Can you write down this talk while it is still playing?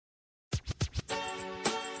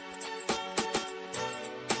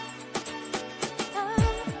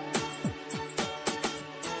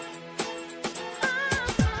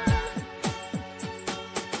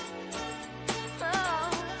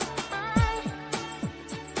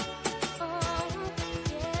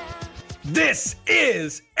This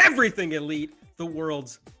is Everything Elite, the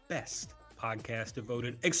world's best podcast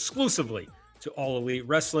devoted exclusively to all elite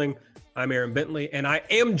wrestling. I'm Aaron Bentley, and I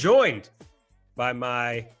am joined by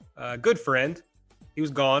my good friend. He was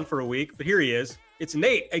gone for a week, but here he is. It's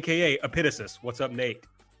Nate, a.k.a. Epitasis. What's up, Nate?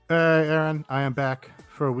 Hey, Aaron. I am back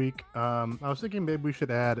for a week. I was thinking maybe we should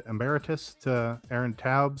add Emeritus to Aaron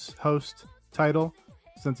Taub's host title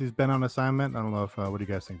since he's been on assignment. I don't know if, what do you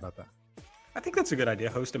guys think about that? I think that's a good idea,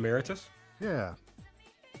 host Emeritus. Yeah.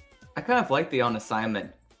 I kind of like the on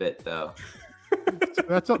assignment bit, though.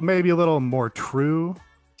 That's maybe a little more true.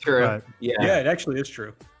 True. But... Yeah, it actually is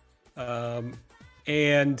true.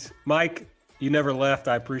 And Mike, you never left.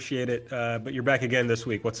 I appreciate it. But you're back again this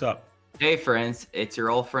week. What's up? Hey, friends. It's your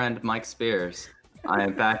old friend, Mike Spears. I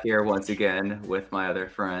am back here once again with my other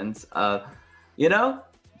friends. Got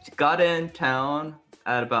in town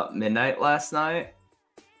at about midnight last night.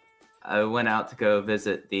 I went out to go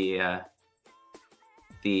visit the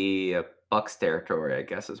Bucks territory, I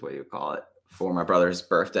guess is what you call it, for my brother's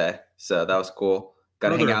birthday. So that was cool. Got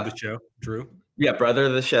to hang out. Brother of the show, Drew. Yeah, brother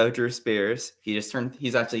of the show, Drew Spears.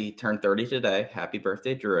 He's actually turned 30 today. Happy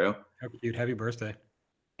birthday, Drew. Dude, happy birthday.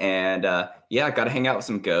 And got to hang out with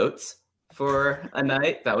some goats for a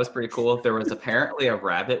night. That was pretty cool. There was apparently a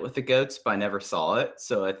rabbit with the goats, but I never saw it.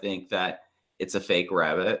 So I think that it's a fake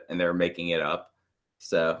rabbit and they're making it up.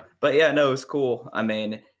 So, but yeah, no, it was cool. I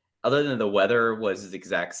mean, other than the weather was the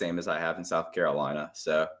exact same as I have in South Carolina.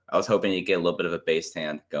 So I was hoping to get a little bit of a base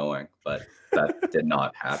tan going, but that did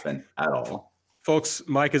not happen at all. Folks,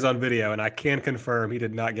 Mike is on video, and I can confirm he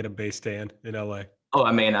did not get a base tan in LA. Oh,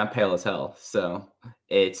 I mean, I'm pale as hell. So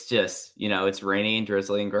it's just, it's rainy and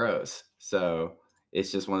drizzly and gross. So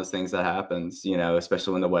it's just one of those things that happens,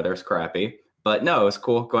 especially when the weather's crappy. But no, it was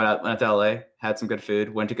cool. Went out to LA, had some good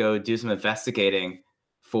food, went to go do some investigating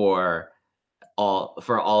for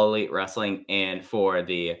all elite wrestling and for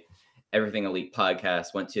the Everything Elite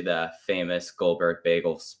podcast. Went to the famous Goldberg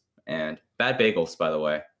Bagels, and bad bagels, by the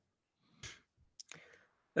way.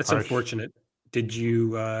 That's unfortunate. Did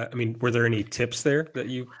you, were there any tips there that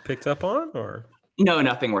you picked up on, or? No,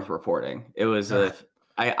 nothing worth reporting. It was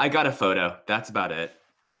I got a photo. That's about it.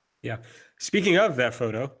 Yeah. Speaking of that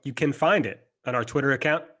photo, you can find it on our Twitter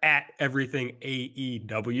account at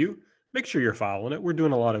EverythingAEW. Make sure you're following it. We're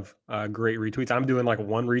doing a lot of great retweets. I'm doing like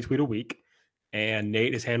one retweet a week, and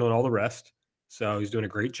Nate is handling all the rest. So he's doing a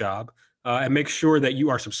great job. And make sure that you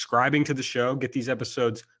are subscribing to the show. Get these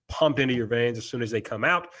episodes pumped into your veins as soon as they come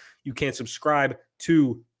out. You can subscribe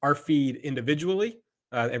to our feed individually,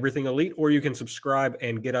 Everything Elite, or you can subscribe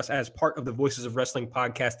and get us as part of the Voices of Wrestling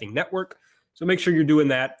podcasting network. So make sure you're doing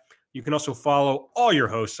that. You can also follow all your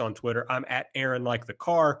hosts on Twitter. I'm at Aaron Like the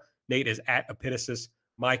Car. Nate is at Epitasis.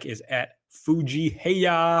 Mike is at Fuji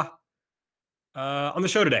Heya. On the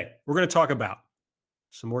show today, we're going to talk about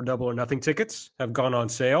some more Double or Nothing tickets have gone on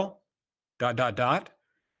sale. ... We're going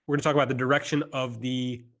to talk about the direction of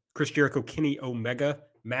the Chris Jericho Kenny Omega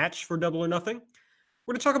match for Double or Nothing.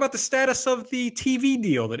 We're going to talk about the status of the TV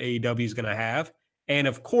deal that AEW is going to have. And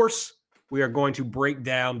of course, we are going to break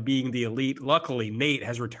down Being the Elite. Luckily, Nate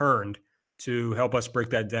has returned to help us break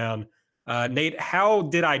that down. Nate, how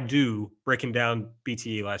did I do breaking down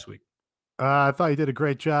BTE last week? I thought you did a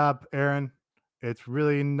great job, Aaron. It's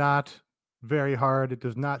really not very hard. It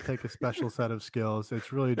does not take a special set of skills.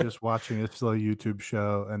 It's really just watching a slow YouTube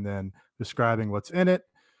show and then describing what's in it.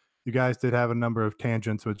 You guys did have a number of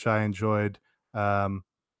tangents, which I enjoyed.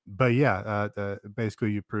 But yeah,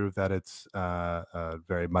 basically you proved that it's a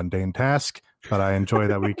very mundane task, but I enjoy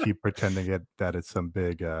that we keep pretending that it's some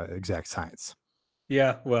big exact science.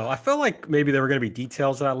 Yeah, well, I felt like maybe there were going to be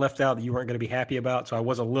details that I left out that you weren't going to be happy about, so I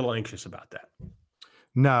was a little anxious about that.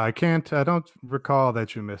 No, I can't. I don't recall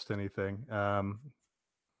that you missed anything. I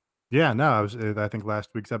think last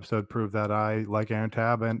week's episode proved that I, like Aaron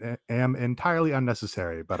Taub, and am entirely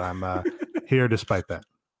unnecessary, but I'm here despite that.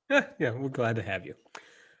 Yeah, we're glad to have you.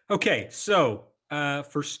 Okay, so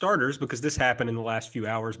for starters, because this happened in the last few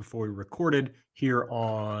hours before we recorded here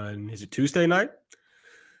on, is it Tuesday night?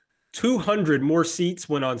 200 more seats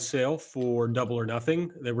went on sale for Double or Nothing.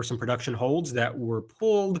 There were some production holds that were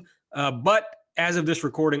pulled, but as of this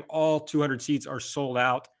recording, all 200 seats are sold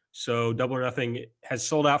out. So Double or Nothing has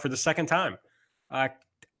sold out for the second time. I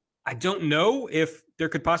don't know if there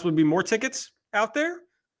could possibly be more tickets out there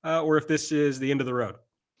or if this is the end of the road.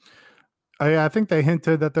 I think they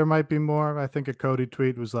hinted that there might be more. I think a Cody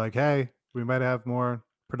tweet was like, hey, we might have more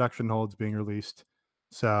production holds being released.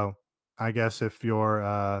 So I guess if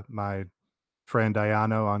you're my friend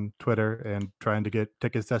Ayano on Twitter and trying to get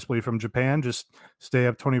tickets desperately from Japan, just stay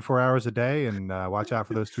up 24 hours a day and watch out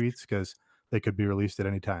for those tweets because they could be released at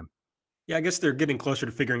any time. Yeah, I guess they're getting closer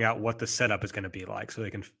to figuring out what the setup is going to be like so they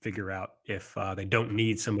can figure out if they don't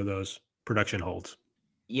need some of those production holds.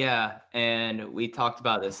 Yeah, and we talked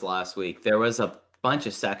about this last week. There was a bunch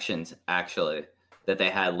of sections actually that they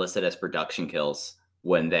had listed as production kills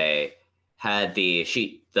when they had the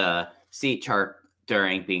seat chart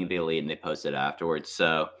during being the elite and they posted afterwards.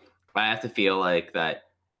 So I have to feel like that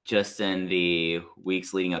just in the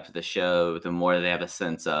weeks leading up to the show, the more they have a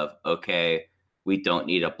sense of, okay, we don't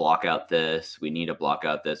need to block out this, we need to block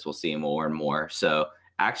out this, we'll see more and more. So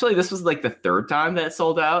actually, this was like the third time that it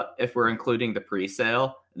sold out if we're including the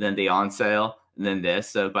pre-sale, then the on sale, and then this.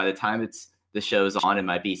 So by the time the show's on, it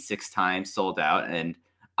might be 6 times sold out. And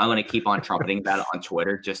I'm going to keep on trumpeting that on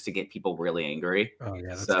Twitter just to get people really angry. Oh yeah,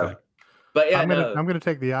 that's so, good. But yeah, I'm gonna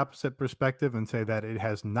take the opposite perspective and say that it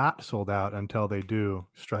has not sold out until they do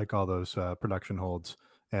strike all those production holds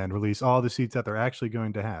and release all the seats that they're actually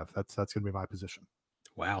going to have. That's gonna be my position.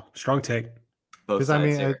 Wow, strong take. both Because I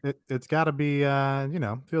sides mean, here. it's got to be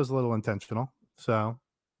feels a little intentional. So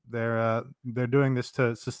they're doing this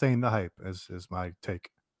to sustain the hype. Is my take.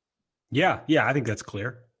 Yeah, I think that's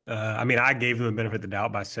clear. I mean, I gave them the benefit of the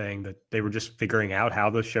doubt by saying that they were just figuring out how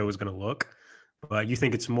the show was going to look. But you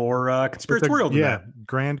think it's more conspiratorial than that?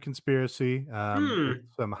 Grand conspiracy. Hmm.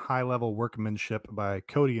 Some high level workmanship by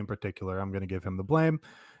Cody in particular. I'm going to give him the blame.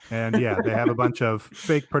 And yeah, they have a bunch of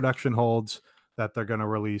fake production holds that they're going to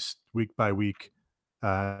release week by week,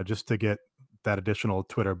 just to get that additional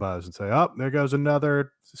Twitter buzz and say, "Oh, there goes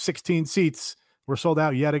another 16 seats. We're sold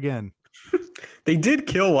out yet again." They did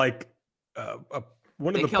kill like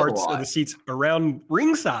one of They the killed a parts of lot. the seats around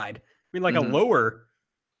ringside. I mean, like Mhm.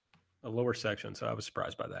 a lower section. So I was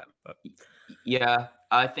surprised by that. But Yeah,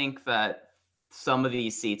 I think that some of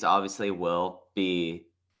these seats obviously will be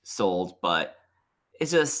sold, but it's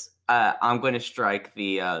just I'm going to strike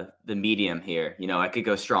the medium here. You know, I could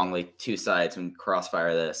go strongly 2 sides and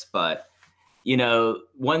crossfire this, but you know,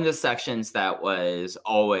 one of the sections that's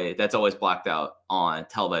always blacked out on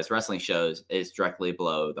televised wrestling shows is directly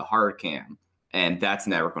below the hard cam, and that's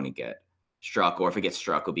never going to get struck. Or if it gets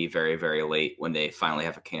struck, it'll be very, very late when they finally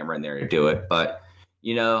have a camera in there to do it. But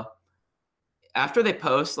you know, after they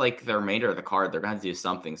post like the remainder of the card, they're going to do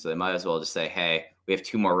something. So they might as well just say, "Hey, we have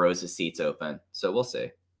 2 more rows of seats open." So we'll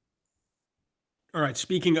see. all right.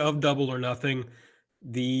 Speaking of Double or Nothing,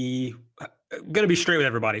 the going to be straight with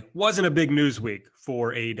everybody. Wasn't a big news week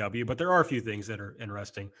for AEW, but there are a few things that are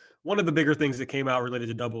interesting. One of the bigger things that came out related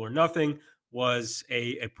to Double or Nothing was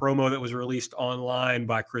a promo that was released online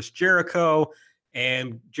by Chris Jericho,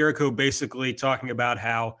 and Jericho basically talking about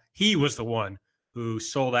how he was the one who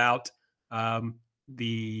sold out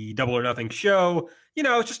the Double or Nothing show. You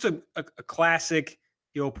know, it's just a classic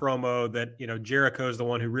heel promo that, you know, Jericho is the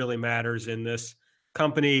one who really matters in this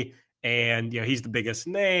company, and you know he's the biggest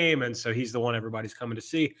name, and so he's the one everybody's coming to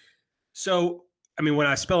see. So I mean, when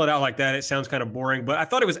I spell it out like that, it sounds kind of boring, but I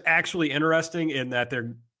thought it was actually interesting in that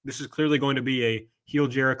this is clearly going to be a heel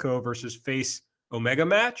Jericho versus face Omega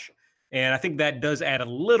match, and I think that does add a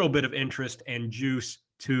little bit of interest and juice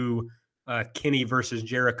to Kenny versus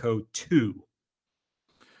Jericho 2.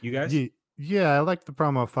 You guys? Yeah, I like the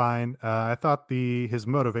promo fine. I thought his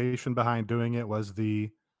motivation behind doing it was the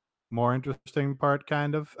more interesting part,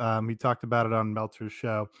 kind of. He talked about it on Meltzer's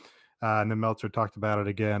show, and then Meltzer talked about it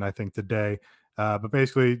again, I think, today. But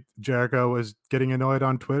basically, Jericho was getting annoyed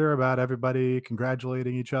on Twitter about everybody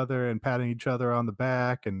congratulating each other and patting each other on the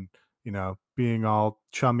back and, being all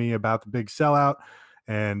chummy about the big sellout.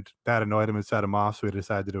 And that annoyed him and set him off. So he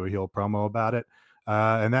decided to do a heel promo about it.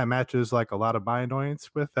 And that matches like a lot of my annoyance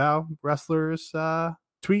with how wrestlers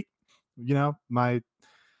tweet. My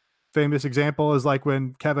famous example is like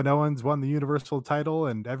when Kevin Owens won the Universal title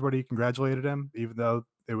and everybody congratulated him, even though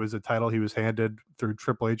it was a title he was handed through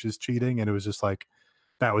Triple H's cheating. And it was just like,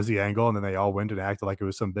 that was the angle. And then they all went and acted like it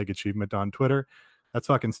was some big achievement on Twitter. That's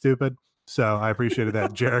fucking stupid. So I appreciated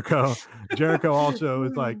that. Jericho also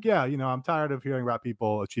is like, yeah, I'm tired of hearing about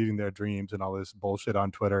people achieving their dreams and all this bullshit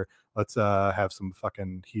on Twitter. Let's have some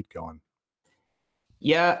fucking heat going.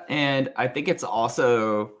 Yeah, and I think it's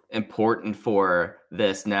also important for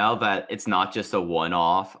this now that it's not just a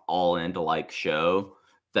one-off, all-in to like show,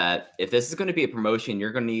 that if this is going to be a promotion,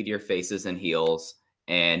 you're going to need your faces and heels.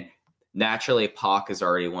 And naturally, Pac is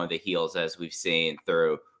already one of the heels, as we've seen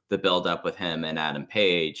through the build-up with him and Adam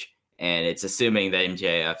Page. And it's assuming that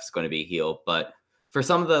MJF is going to be heel. But for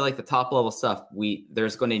some of the top level stuff,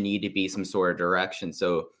 there's going to need to be some sort of direction.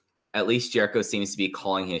 So at least Jericho seems to be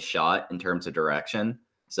calling his shot in terms of direction.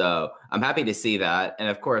 So I'm happy to see that. And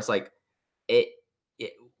of course, like it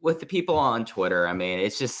with the people on Twitter, I mean,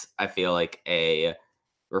 it's just, I feel like a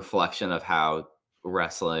reflection of how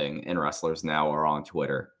wrestling and wrestlers now are on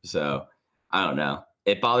Twitter. So I don't know.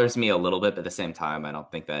 It bothers me a little bit, but at the same time, I don't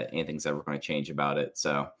think that anything's ever going to change about it.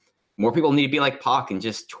 So more people need to be like Pac and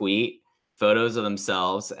just tweet photos of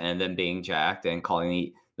themselves and them being jacked and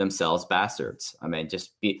calling themselves bastards. I mean,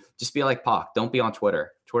 just be like Pac. Don't be on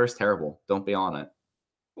Twitter. Twitter's terrible. Don't be on it.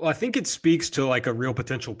 Well, I think it speaks to like a real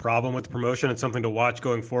potential problem with the promotion and something to watch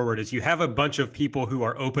going forward is you have a bunch of people who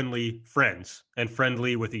are openly friends and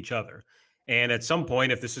friendly with each other. And at some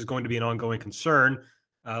point, if this is going to be an ongoing concern,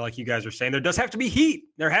 like you guys are saying, there does have to be heat.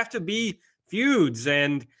 There have to be feuds.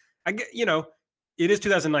 And I get, it is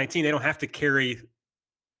 2019. They don't have to carry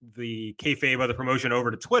the kayfabe of the promotion over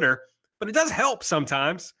to Twitter, but it does help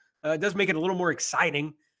sometimes. It does make it a little more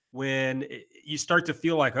exciting when you start to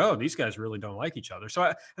feel like, oh, these guys really don't like each other. So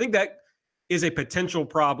I think that is a potential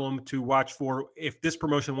problem to watch for if this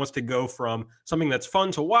promotion wants to go from something that's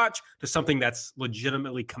fun to watch to something that's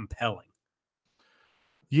legitimately compelling.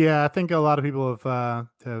 Yeah, I think a lot of people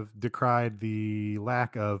have decried the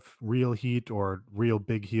lack of real heat or real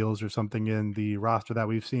big heels or something in the roster that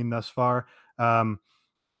we've seen thus far.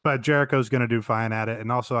 But Jericho's going to do fine at it.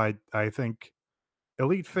 And also, I think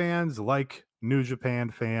Elite fans like New Japan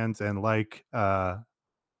fans and like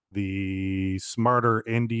the smarter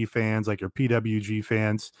indie fans, like your PWG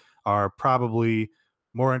fans, are probably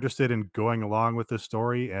more interested in going along with the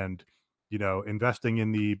story and, investing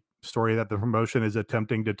in the story that the promotion is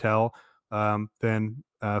attempting to tell than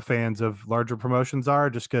fans of larger promotions are,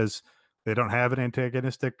 just because they don't have an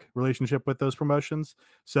antagonistic relationship with those promotions.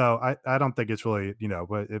 So I don't think it's really,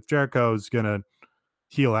 but if Jericho's going to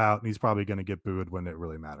heel out, and he's probably going to get booed when it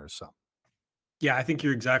really matters. So, yeah, I think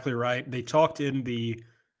you're exactly right. They talked in the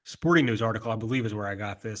Sporting News article, I believe is where I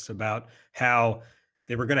got this, about how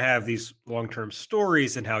they were going to have these long-term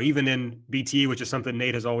stories and how even in BTE, which is something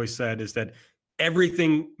Nate has always said, is that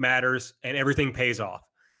everything matters and everything pays off.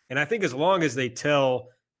 And I think as long as they tell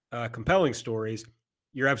compelling stories,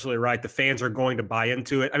 you're absolutely right. The fans are going to buy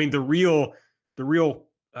into it. I mean, the real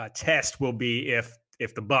test will be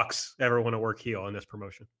if the Bucks ever want to work heel in this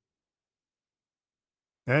promotion.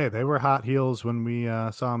 hey, they were hot heels when we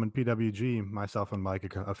saw them in PWG, myself and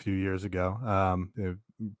Mike, a few years ago.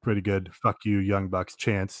 Pretty good "fuck you, Young Bucks"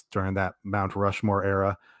 chants during that Mount Rushmore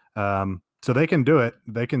era. So they can do it.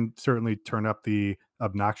 They can certainly turn up the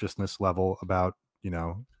obnoxiousness level about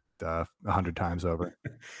 100 times over.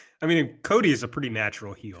 I mean, Cody is a pretty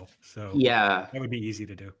natural heel, so Yeah, that would be easy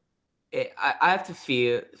to do. I have to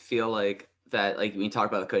feel like that. Like when you talk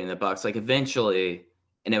about Cody and the Bucks, like eventually,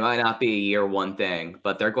 and it might not be a year one thing,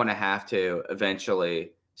 but they're going to have to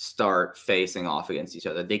eventually start facing off against each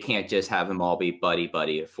other. They can't just have them all be buddy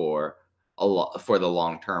for for the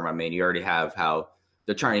long term. I mean, you already have how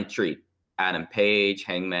they're trying to treat Adam Page,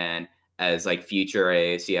 Hangman as like future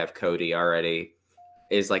Ace. You have Cody already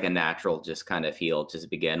is like a natural just kind of heel just to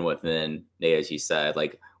begin with. And then, as you said,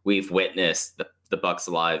 like we've witnessed the Bucks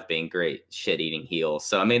Alive being great shit-eating heels.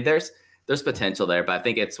 So I mean, there's potential there, but I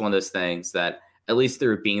think it's one of those things that at least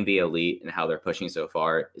through being the Elite and how they're pushing so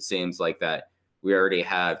far, it seems like that we already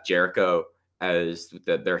have Jericho as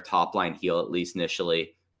their top line heel, at least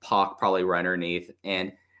initially. Pac probably right underneath,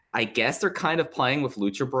 and I guess they're kind of playing with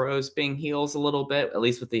Lucha Bros being heels a little bit, at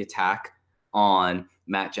least with the attack on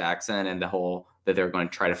Matt Jackson and the whole that they're going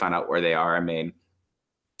to try to find out where they are. I mean,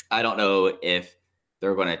 I don't know if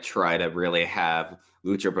they're going to try to really have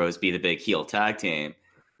Lucha Bros be the big heel tag team,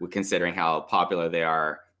 considering how popular they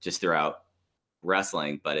are just throughout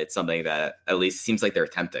wrestling, but it's something that at least seems like they're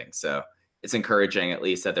attempting. So it's encouraging at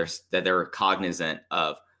least that they're cognizant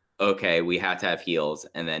of, okay, we have to have heels,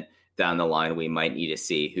 and then down the line we might need to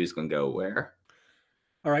see who's going to go where.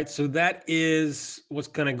 All right, so that is what's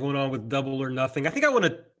kind of going on with Double or Nothing. I think I want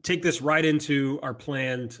to take this right into our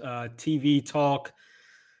planned TV talk.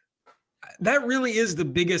 That really is the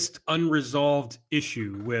biggest unresolved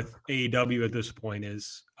issue with AEW at this point.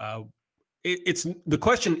 Is it's the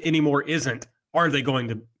question anymore isn't, are they going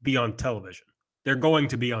to be on television? They're going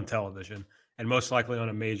to be on television, and most likely on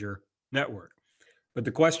a major network. But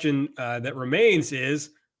the question that remains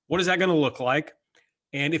is, what is that going to look like?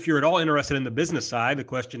 And if you're at all interested in the business side, the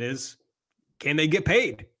question is, can they get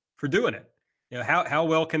paid for doing it? How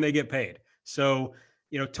well can they get paid? So,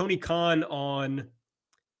 Tony Khan on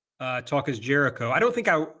Talk is Jericho. I don't think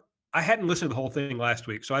I hadn't listened to the whole thing last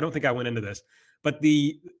week, so I don't think I went into this. But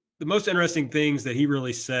the most interesting things that he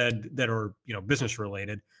really said that are business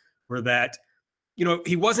related were that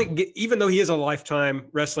he wasn't even though he is a lifetime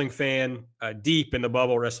wrestling fan, deep in the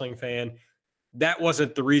bubble wrestling fan. That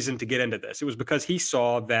wasn't the reason to get into this. It was because he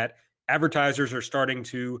saw that advertisers are starting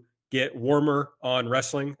to get warmer on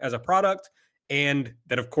wrestling as a product, and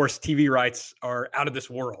that, of course, TV rights are out of this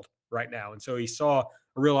world right now. And so he saw a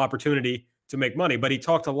real opportunity to make money. But he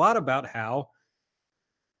talked a lot about how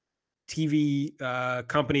TV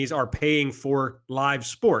companies are paying for live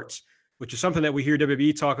sports, which is something that we hear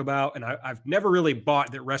WWE talk about. And I've never really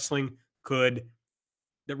bought that wrestling played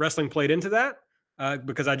into that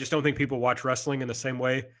because I just don't think people watch wrestling in the same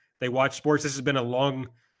way they watch sports. This has been a long,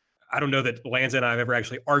 I don't know that Lanza and I have ever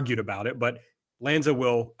actually argued about it, but Lanza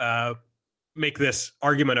will make this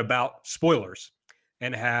argument about spoilers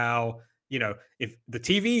and how, if the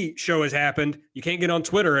TV show has happened, you can't get on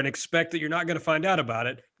Twitter and expect that you're not going to find out about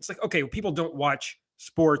it. It's like, okay, well, people don't watch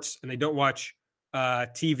sports and they don't watch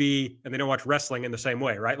TV and they don't watch wrestling in the same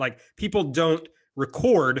way, right? Like people don't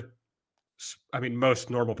record. I mean, most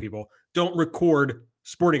normal people don't record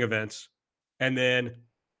sporting events and then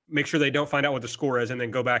make sure they don't find out what the score is and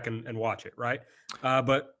then go back and watch it, right?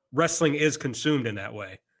 But wrestling is consumed in that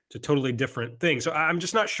way. It's a totally different thing. So I'm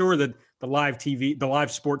just not sure that the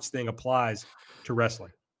live sports thing applies to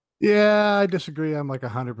wrestling. Yeah, I disagree. I'm like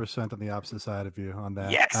 100% on the opposite side of you on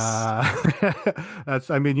that. Yes.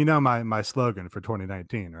 I mean, my slogan for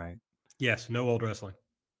 2019, right? Yes. No old wrestling.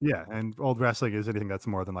 Yeah. And old wrestling is anything that's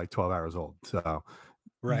more than like 12 hours old. So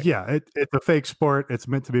right. Yeah, it's a fake sport. It's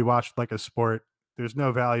meant to be watched like a sport. There's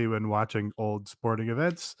no value in watching old sporting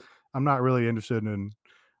events. I'm not really interested in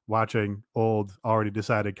watching old, already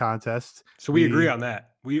decided contests. So we agree on that.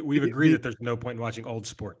 We've agreed that there's no point in watching old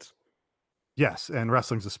sports. Yes, and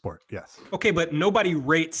wrestling's a sport. Yes. Okay, but nobody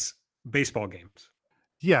rates baseball games.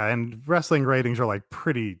 Yeah, and wrestling ratings are like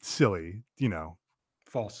pretty silly,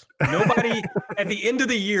 False. Nobody at the end of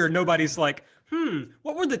the year, nobody's like,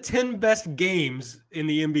 what were the 10 best games in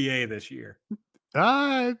the NBA this year?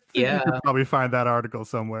 I think you could probably find that article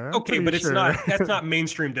somewhere. Okay, but that's not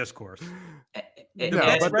mainstream discourse. The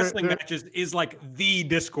best wrestling matches is like the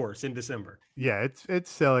discourse in December. Yeah,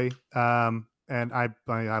 it's silly. And I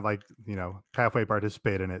like, halfway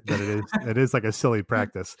participate in it, but it is like a silly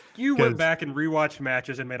practice. You went back and rewatched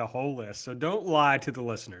matches and made a whole list. So don't lie to the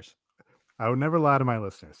listeners. I would never lie to my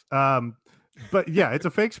listeners. But yeah, it's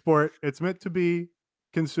a fake sport. It's meant to be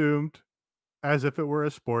consumed as if it were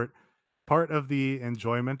a sport. Part of the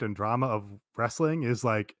enjoyment and drama of wrestling is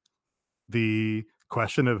like the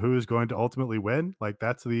question of who is going to ultimately win. Like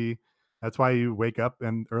that's why you wake up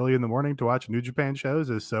and early in the morning to watch New Japan shows,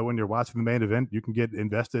 is so when you're watching the main event, you can get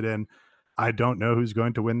invested in, I don't know who's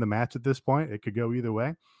going to win the match at this point. It could go either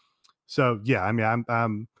way. So yeah, I mean,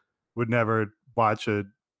 I'm would never watch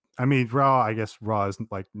Raw, I guess Raw is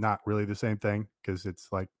like not really the same thing because it's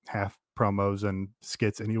like half promos and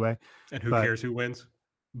skits anyway. And who cares who wins?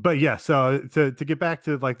 But yeah, so to get back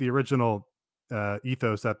to like the original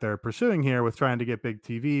ethos that they're pursuing here with trying to get big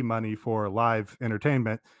TV money for live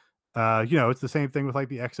entertainment, it's the same thing with like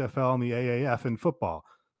the XFL and the AAF in football.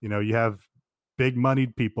 You have big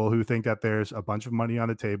moneyed people who think that there's a bunch of money on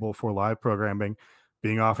the table for live programming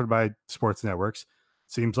being offered by sports networks.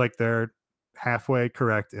 Seems like they're halfway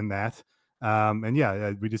correct in that. And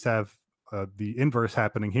yeah, we just have the inverse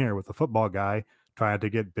happening here with the football guy trying to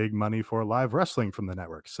get big money for live wrestling from the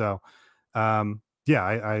network. So yeah,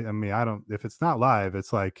 I mean, I don't, if it's not live,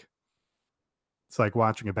 it's like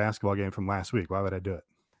watching a basketball game from last week. Why would I do it?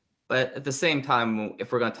 But at the same time,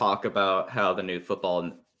 if we're going to talk about how the new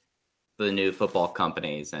football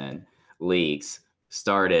companies and leagues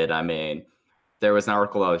started, I mean, there was an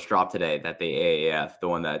article that was dropped today that the AAF, the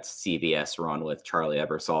one that CBS run with Charlie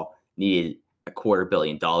Ebersol, needed $250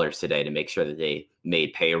 million today to make sure that they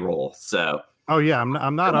made payroll. So, oh yeah,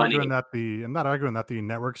 I'm not arguing that the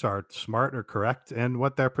networks are smart or correct in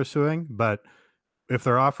what they're pursuing, but if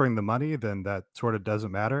they're offering the money, then that sort of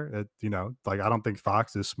doesn't matter. Like I don't think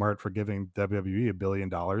Fox is smart for giving WWE $1 billion.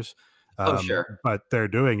 Sure, but they're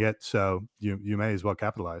doing it, so you may as well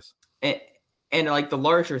capitalize. And like the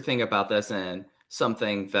larger thing about this, and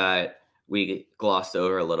something that we glossed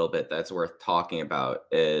over a little bit that's worth talking about,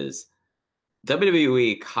 is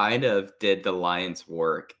WWE kind of did the Lions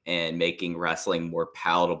work in making wrestling more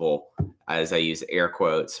palatable, as I use air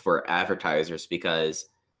quotes, for advertisers. Because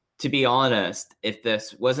to be honest, if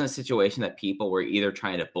this wasn't a situation that people were either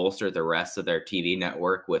trying to bolster the rest of their TV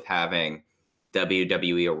network with having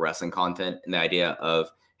WWE or wrestling content, and the idea of,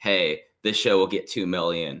 hey, this show will get 2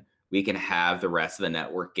 million, we can have the rest of the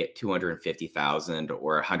network get 250,000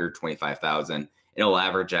 or 125,000. It'll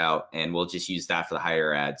average out, and we'll just use that for the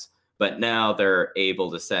higher ads. But now they're able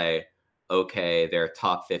to say, okay, their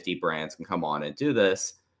top 50 brands can come on and do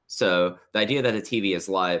this. So the idea that a TV is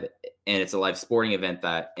live and it's a live sporting event,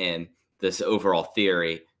 that in this overall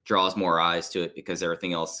theory draws more eyes to it because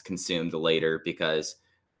everything else is consumed later, because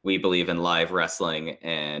we believe in live wrestling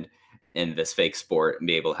and in this fake sport and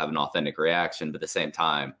be able to have an authentic reaction. But at the same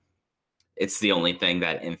time, it's the only thing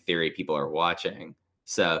that in theory people are watching.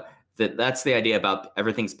 So that's the idea about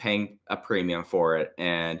everything's paying a premium for it.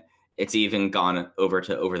 And it's even gone over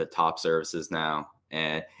to over the top services now.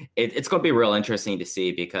 And it's going to be real interesting to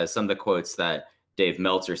see, because some of the quotes that Dave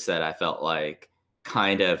Meltzer said, I felt like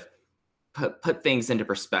kind of put things into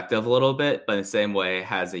perspective a little bit, but in the same way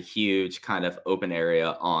has a huge kind of open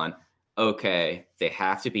area on, okay, they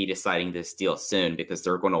have to be deciding this deal soon because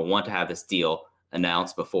they're going to want to have this deal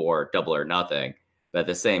announced before Double or Nothing. But at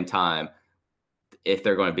the same time, if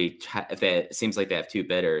they're going to be, if it seems like they have two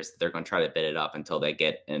bidders, they're going to try to bid it up until they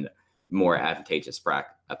get a more advantageous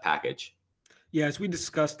package. Yeah, as we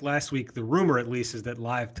discussed last week, the rumor at least is that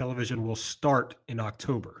live television will start in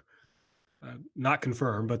October. Not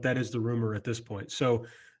confirmed, but that is the rumor at this point. So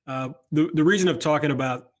the reason of talking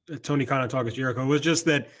about Tony Khan and Talk is Jericho was just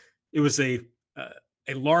that it was a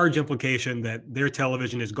large implication that their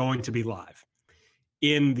television is going to be live.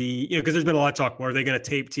 In the, because there's been a lot of talk, well, are they going to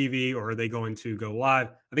tape TV or are they going to go live?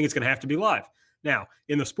 I think it's going to have to be live. Now,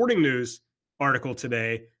 in the Sporting News article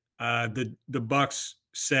today, the Bucks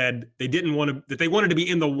said they didn't want to, that they wanted to be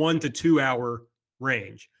in the 1 to 2 hour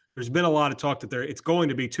range. There's been a lot of talk that it's going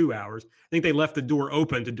to be 2 hours. I think they left the door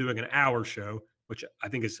open to doing an hour show, which I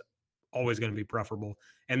think is always going to be preferable.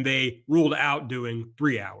 And they ruled out doing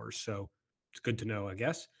 3 hours. So it's good to know, I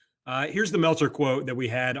guess. Here's the Meltzer quote that we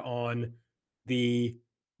had on the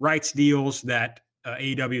rights deals that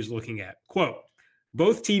AEW is looking at. Quote,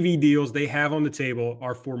 both TV deals they have on the table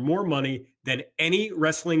are for more money than any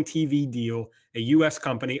wrestling TV deal a U.S.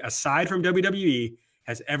 company, aside from WWE,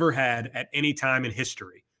 has ever had at any time in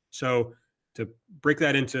history. So to break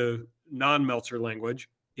that into non-Meltzer language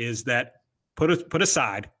is that put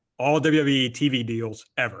aside all WWE TV deals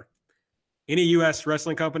ever. Any U.S.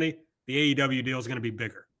 wrestling company, the AEW deal is going to be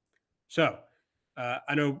bigger. So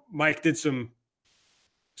I know Mike did some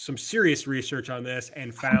serious research on this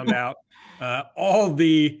and found out all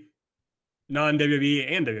the non-WWE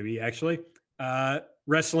and WWE actually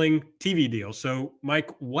wrestling TV deals. So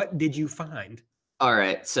Mike, what did you find? All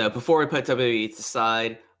right. So before we put WWE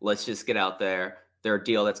aside, let's just get out there. Their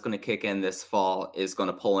deal that's going to kick in this fall is going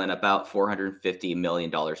to pull in about $450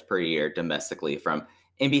 million per year domestically from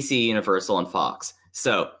NBC, Universal, and Fox.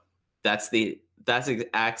 So that's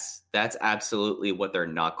absolutely what they're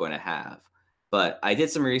not going to have. But I did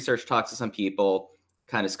some research, talked to some people,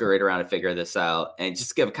 kind of scurried around and figure this out, and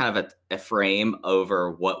just give kind of a frame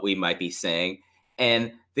over what we might be seeing.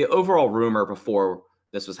 And the overall rumor before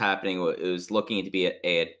this was happening, it was looking to be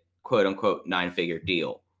a quote unquote 9-figure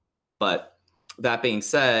deal. But that being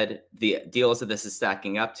said, the deals that this is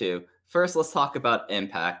stacking up to, first, let's talk about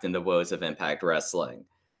Impact and the woes of Impact Wrestling.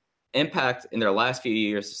 Impact, in their last few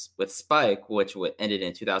years with Spike, which ended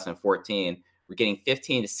in 2014, were getting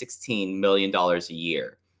 $15 to $16 million a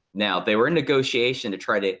year. Now, they were in negotiation to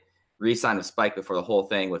try to re-sign with Spike before the whole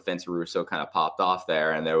thing with Vince Russo kind of popped off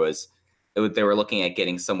there, and they were looking at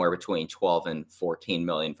getting somewhere between 12 and 14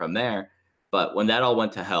 million from there. But when that all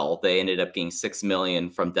went to hell, they ended up getting $6 million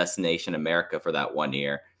from Destination America for that 1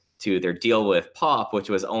 year, to their deal with Pop, which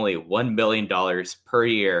was only $1 million per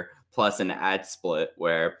year plus an ad split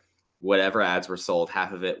where whatever ads were sold,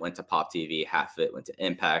 half of it went to Pop TV, half of it went to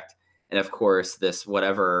Impact. And of course, this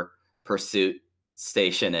whatever Pursuit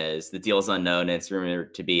station is, the deal's unknown, and it's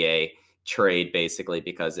rumored to be a trade basically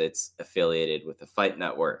because it's affiliated with the Fight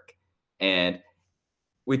Network. And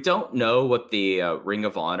we don't know what the Ring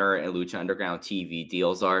of Honor and Lucha Underground TV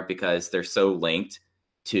deals are because they're so linked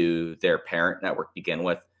to their parent network to begin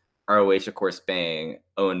with. ROH, of course, being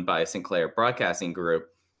owned by Sinclair Broadcasting Group,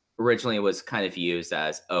 originally was kind of used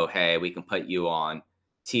as, oh, hey, we can put you on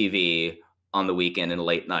TV on the weekend and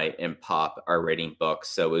late night and pop our rating books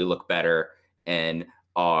so we look better in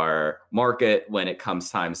our market when it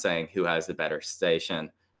comes time saying who has the better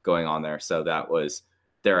station going on there. So that was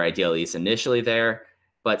their idea, at least initially there.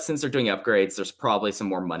 But since they're doing upgrades, there's probably some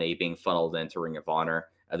more money being funneled into Ring of Honor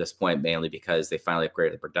at this point, mainly because they finally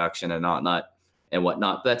upgraded the production and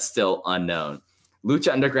whatnot. That's still unknown.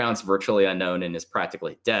 Lucha Underground's virtually unknown and is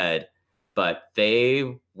practically dead, but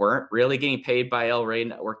they weren't really getting paid by El Rey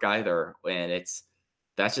Network either. And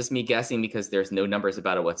that's just me guessing because there's no numbers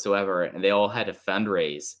about it whatsoever. And they all had to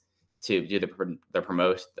fundraise to do the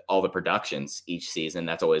promote all the productions each season.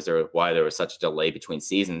 That's always why there was such a delay between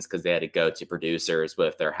seasons, because they had to go to producers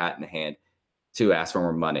with their hat in hand to ask for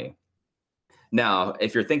more money. Now,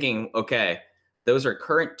 if you're thinking, okay, those are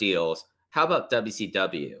current deals, how about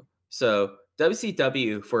WCW? So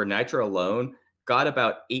WCW for Nitro alone got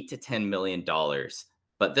about $8 to $10 million,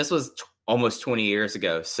 but this was almost 20 years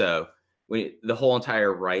ago. So the whole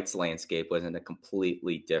entire rights landscape was in a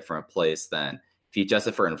completely different place then. If you adjust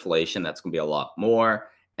it for inflation, that's going to be a lot more.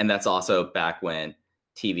 And that's also back when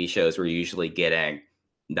TV shows were usually getting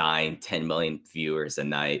 9-10 million viewers a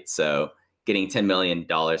night. So getting $10 million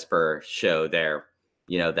per show there,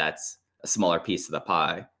 that's a smaller piece of the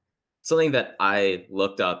pie. Something that I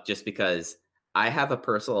looked up just because I have a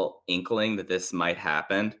personal inkling that this might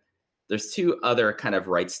happen. There's two other kind of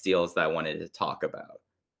rights deals that I wanted to talk about.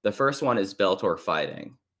 The first one is Bellator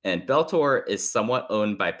Fighting. And Bellator is somewhat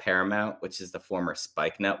owned by Paramount, which is the former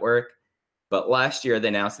Spike network. But last year, they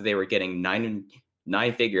announced that they were getting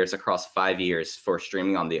nine figures across 5 years for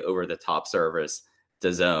streaming on the over-the-top service,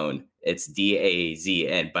 DAZN. It's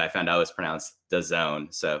DAZN, but I found out it was pronounced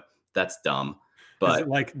DAZN, so that's dumb. But is it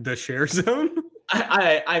like the share zone?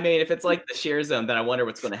 I mean, if it's like the share zone, then I wonder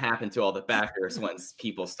what's going to happen to all the backers once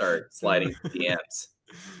people start sliding DMs.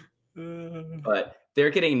 But they're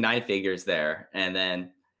getting 9 figures there, and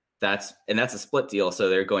then that's a split deal. So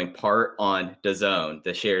they're going part on DAZN,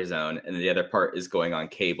 the share zone, and the other part is going on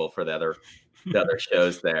cable for the other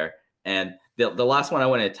shows there. And the last one I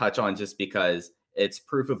want to touch on, just because it's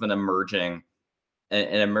proof of an emerging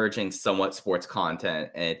somewhat sports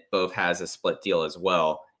content, and it both has a split deal as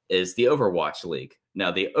well, is the Overwatch League.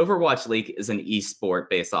 Now, the Overwatch League is an esport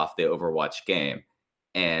based off the Overwatch game.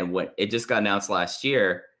 And when it just got announced last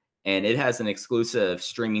year, and it has an exclusive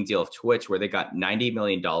streaming deal of Twitch where they got $90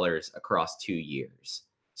 million across 2 years.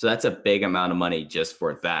 So that's a big amount of money just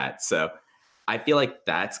for that. So I feel like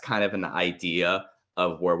that's kind of an idea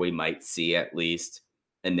of where we might see, at least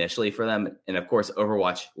initially, for them. And of course,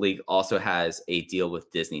 Overwatch League also has a deal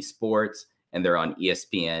with Disney Sports, and they're on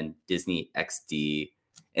ESPN, Disney XD,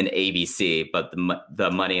 and ABC, but the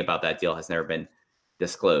money about that deal has never been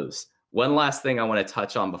disclosed. One last thing I want to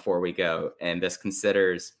touch on before we go, and this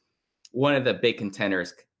considers one of the big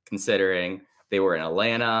contenders, considering they were in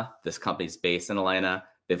Atlanta. This company's based in Atlanta.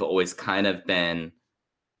 They've always kind of been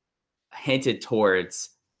hinted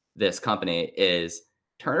towards this company, is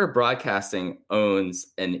Turner Broadcasting owns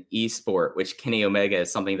an esport, which Kenny Omega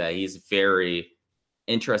is something that he's very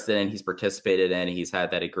interested in. He's participated in. He's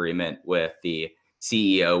had that agreement with the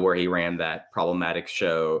CEO where he ran that problematic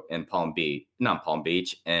show in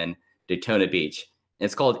in Daytona Beach. And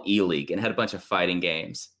it's called E-League, and had a bunch of fighting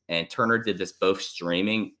games. And Turner did this both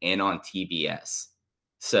streaming and on TBS.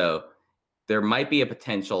 So there might be a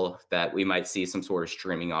potential that we might see some sort of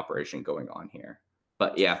streaming operation going on here.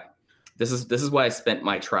 But yeah, this is what I spent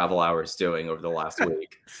my travel hours doing over the last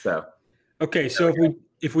week. So okay, so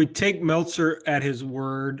if we take Meltzer at his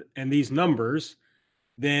word and these numbers,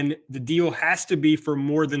 then the deal has to be for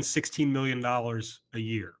more than $16 million a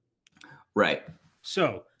year. Right.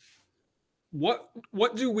 So what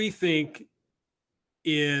do we think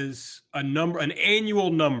is an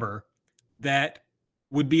annual number that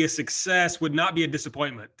would be a success, would not be a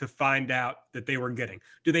disappointment to find out that they were getting?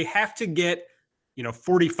 Do they have to get,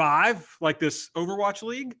 45 like this Overwatch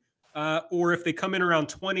League? Or if they come in around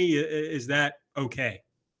 20, is that okay?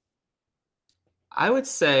 I would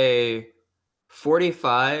say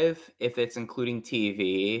 45, if it's including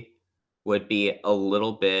TV, would be a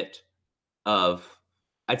little bit I'd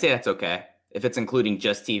say that's okay if it's including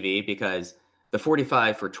just TV, because the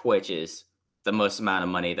 45 for Twitch is the most amount of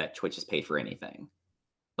money that Twitch has paid for anything.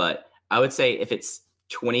 But I would say if it's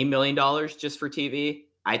 $20 million just for TV,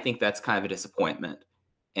 I think that's kind of a disappointment.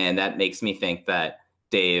 And that makes me think that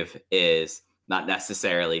Dave is not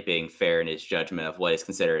necessarily being fair in his judgment of what is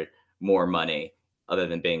considered more money, other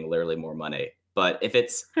than being literally more money. But if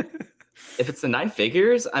it's the 9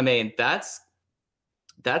 figures, I mean, that's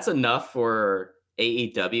enough for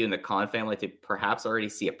AEW and the Khan family to perhaps already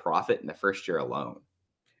see a profit in the first year alone.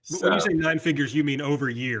 So, when you say 9 figures, you mean over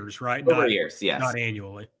years, right? Over years, yes. Not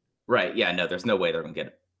annually. Right. Yeah. No, there's no way they're gonna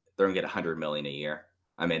get $100 million a year.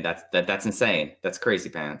 I mean, that's insane. That's crazy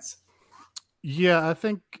pants. Yeah, I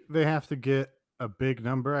think they have to get a big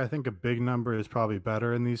number. I think a big number is probably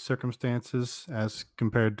better in these circumstances as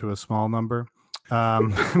compared to a small number.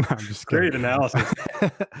 I'm just kidding. Great analysis.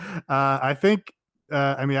 I think.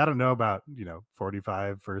 I mean, I don't know about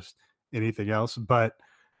 45 versus anything else, but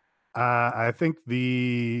I think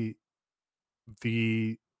the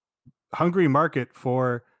hungry market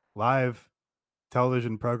for live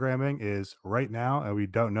television programming is right now, and we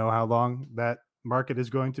don't know how long that market is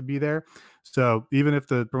going to be there. So even if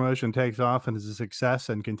the promotion takes off and is a success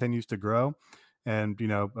and continues to grow, and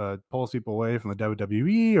pulls people away from the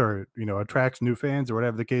WWE, or attracts new fans, or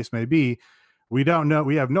whatever the case may be, we don't know.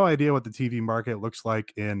 We have no idea what the TV market looks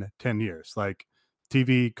like in 10 years. Like,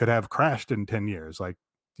 TV could have crashed in 10 years. Like,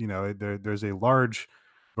 there's a large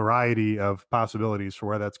variety of possibilities for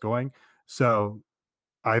where that's going. So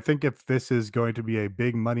I think if this is going to be a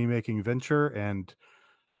big money making venture and,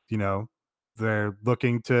 you know, they're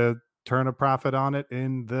looking to turn a profit on it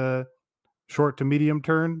in the short to medium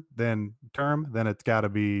term, then it's got to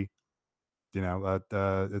be,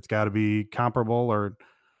 it's got to be comparable or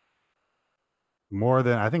more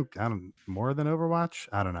than more than Overwatch.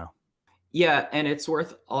 I don't know. Yeah, and it's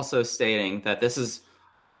worth also stating that this is,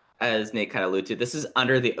 as Nate kind of alluded to, this is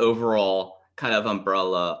under the overall kind of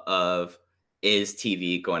umbrella of, is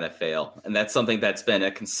TV going to fail? And that's something that's been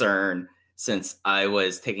a concern since I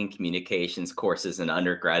was taking communications courses in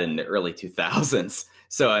undergrad in the early 2000s.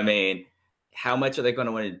 So, I mean, how much are they going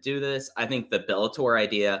to want to do this? I think the Bellator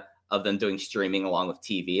idea of them doing streaming along with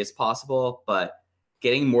TV is possible, but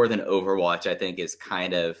getting more than Overwatch, I think, is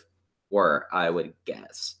kind of where I would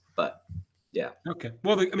guess. But yeah. Okay.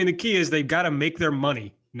 Well, the key is they've got to make their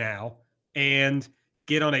money now and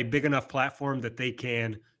get on a big enough platform that they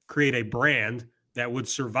can create a brand that would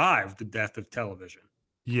survive the death of television.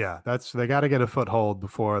 Yeah, they got to get a foothold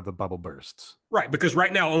before the bubble bursts. Right, because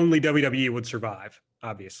right now only WWE would survive,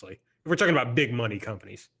 obviously. If we're talking about big money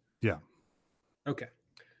companies. Yeah. Okay.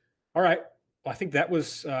 All right. Well, I think that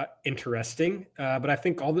was interesting. But I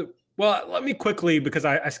think well, let me quickly, because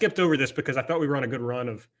I skipped over this because I thought we were on a good run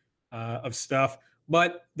of stuff.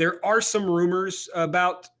 But there are some rumors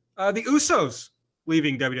about the Usos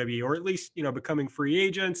leaving WWE, or at least, becoming free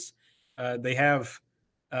agents. They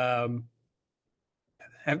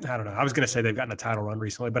I don't know. I was going to say they've gotten a title run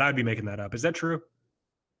recently, but I'd be making that up. Is that true?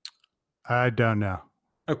 I don't know.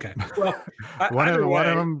 Okay. Well, one of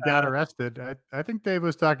them got arrested. I think Dave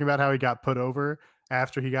was talking about how he got put over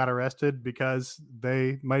after he got arrested because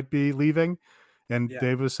they might be leaving. And yeah.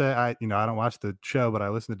 Dave was saying, I don't watch the show, but I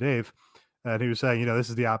listen to Dave. And he was saying, this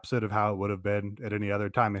is the opposite of how it would have been at any other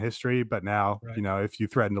time in history. But now, right. If you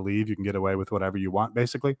threaten to leave, you can get away with whatever you want,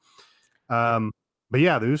 basically. But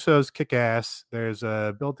yeah, the Usos kick ass. There's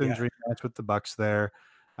a built-in dream match with the Bucks there.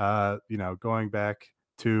 Going back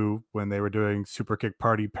to when they were doing Super Kick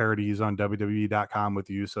Party parodies on WWE.com with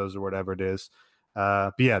the Usos or whatever it is.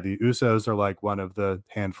 But yeah, the Usos are like one of the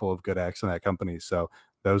handful of good acts in that company. So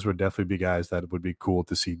those would definitely be guys that would be cool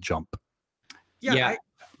to see jump. Yeah.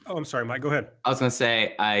 I'm sorry, Mike. Go ahead. I was going to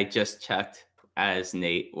say, I just checked as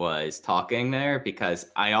Nate was talking there because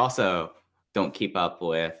I also don't keep up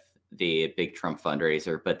with the big Trump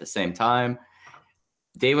fundraiser, but at the same time,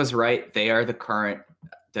 Dave was right. They are the current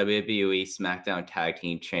WWE SmackDown Tag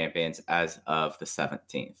Team Champions as of the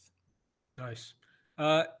 17th. Nice.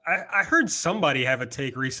 I heard somebody have a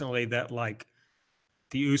take recently that like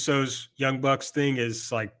the Usos Young Bucks thing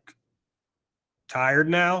is like tired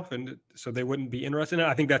now, and so they wouldn't be interested in it.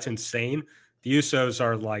 I think that's insane. The Usos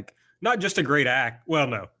are like not just a great act. Well,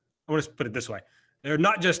 no, I want to put it this way: they're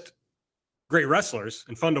not just great wrestlers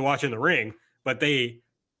and fun to watch in the ring, but they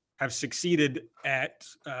have succeeded at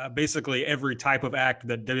basically every type of act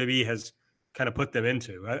that WWE has kind of put them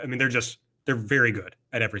into. I mean, they're very good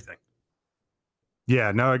at everything.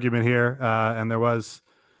 Yeah, no argument here. And there was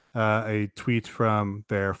a tweet from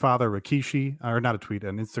their father, Rikishi, or not a tweet,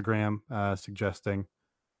 an Instagram suggesting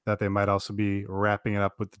that they might also be wrapping it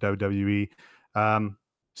up with the WWE.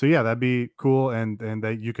 So yeah, that'd be cool, and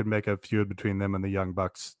that you could make a feud between them and the Young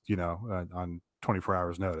Bucks, on 24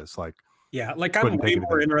 hours notice. Like, yeah, like I'm way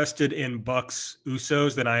more interested in Bucks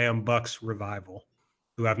Usos than I am Bucks Revival,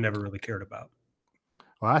 who I've never really cared about.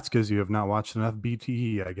 Well, that's because you have not watched enough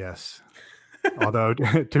BTE, I guess. Although,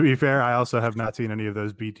 to be fair, I also have not seen any of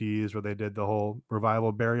those BTEs where they did the whole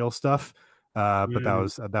Revival burial stuff. But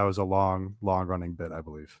that was a long running bit, I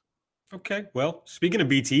believe. Okay, well, speaking of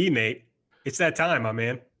BTE, Nate, it's that time, my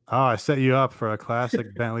man. Oh, I set you up for a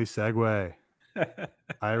classic Bentley segue.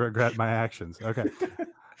 I regret my actions. Okay.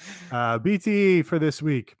 BTE for this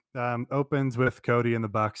week opens with Cody and the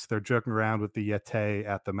Bucks. They're joking around with the Yeti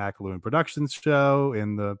at the Macaloon Productions show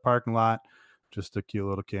in the parking lot. Just a cute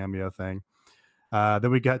little cameo thing. Then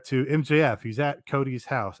we got to MJF. He's at Cody's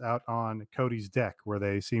house out on Cody's deck where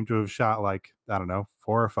they seem to have shot 4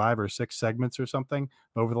 or 5 or 6 segments or something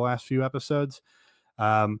over the last few episodes.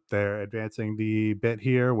 They're advancing the bit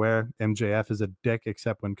here where MJF is a dick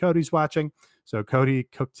except when Cody's watching. So Cody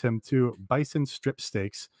cooked him 2 bison strip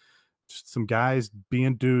steaks. Just some guys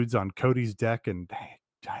being dudes on Cody's deck and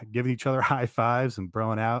giving each other high fives and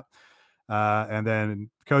broing out. And then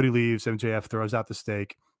Cody leaves. MJF throws out the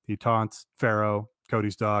steak. He taunts Pharaoh,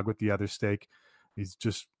 Cody's dog, with the other steak. He's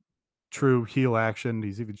just true heel action.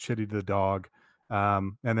 He's even shitty to the dog.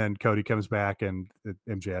 And then Cody comes back and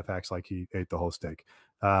MJF acts like he ate the whole steak.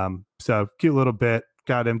 So cute little bit.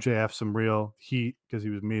 Got MJF some real heat because he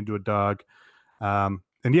was mean to a dog. And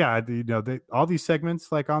yeah, all these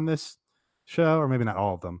segments like on this show, or maybe not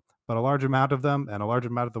all of them, but a large amount of them, and a large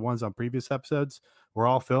amount of the ones on previous episodes were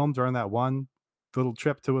all filmed during that one little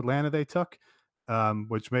trip to Atlanta they took,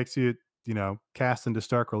 which makes you, cast into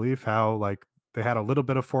stark relief how like they had a little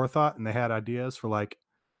bit of forethought and they had ideas for like,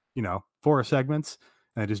 4 segments,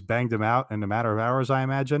 and they just banged them out in a matter of hours, I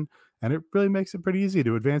imagine. And it really makes it pretty easy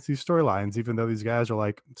to advance these storylines, even though these guys are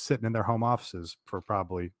like sitting in their home offices for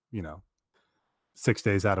probably, 6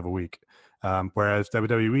 days out of a week. Whereas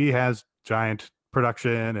WWE has giant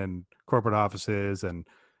production and corporate offices and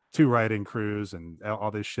 2 writing crews and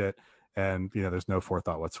all this shit. And, there's no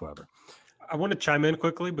forethought whatsoever. I want to chime in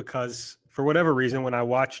quickly because for whatever reason, when I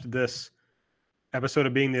watched this episode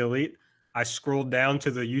of Being the Elite, I scrolled down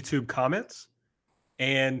to the YouTube comments,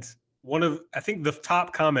 and I think the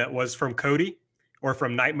top comment was from Cody, or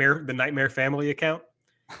from the Nightmare Family account.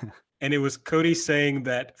 And it was Cody saying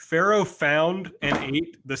that Pharaoh found and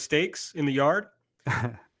ate the steaks in the yard.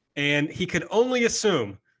 And he could only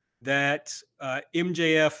assume that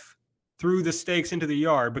MJF threw the steaks into the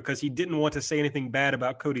yard because he didn't want to say anything bad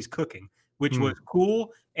about Cody's cooking, which was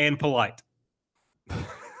cool and polite.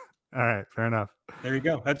 All right, fair enough. There you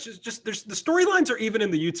go. That's just there's the storylines are even in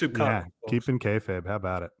the YouTube comments. Yeah, keeping kayfabe. How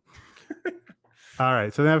about it? All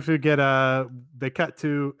right, so then if we get they cut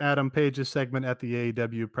to Adam Page's segment at the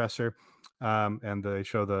AEW presser, and they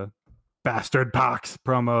show the bastard Pox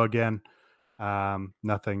promo again.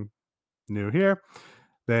 Nothing new here.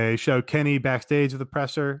 They show Kenny backstage with the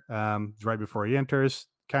presser right before he enters.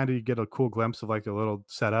 Kind of you get a cool glimpse of like a little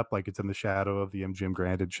setup, like it's in the shadow of the MGM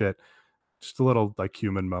Grand and shit. Just a little like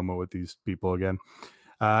human moment with these people again.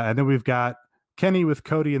 And then we've got Kenny with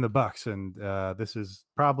Cody and the Bucks, and this is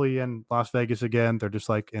probably in Las Vegas again. They're just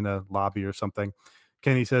like in a lobby or something.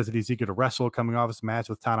 Kenny says that he's eager to wrestle coming off his match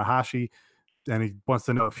with Tanahashi, and he wants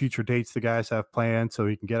to know what future dates the guys have planned so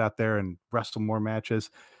he can get out there and wrestle more matches.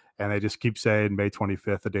 And they just keep saying May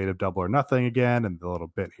 25th, the date of Double or Nothing again. And the little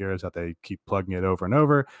bit here is that they keep plugging it over and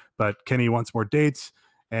over. But Kenny wants more dates,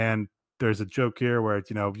 and there's a joke here where,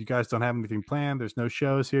 you guys don't have anything planned. There's no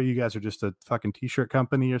shows here. You guys are just a fucking t-shirt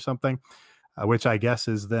company or something. Which I guess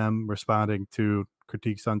is them responding to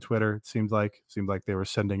critiques on Twitter. It seemed like they were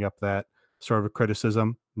sending up that sort of a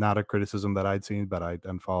criticism, not a criticism that I'd seen, but I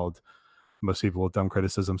unfollowed most people with dumb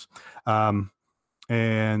criticisms.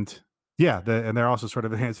 And yeah, and they're also sort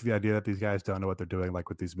of enhancing the idea that these guys don't know what they're doing, like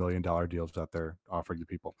with these $1 million deals that they're offering to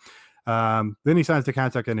people. Then he signs the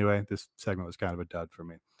contract anyway. This segment was kind of a dud for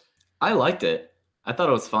me. I liked it. I thought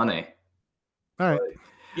it was funny. All right.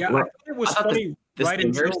 Yeah, I thought it was funny right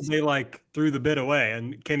until they like threw the bit away,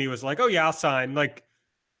 and Kenny was like, "Oh yeah, I'll sign." Like,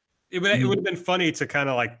 it would have been funny to kind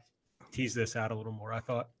of like tease this out a little more. I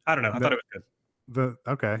thought it was good.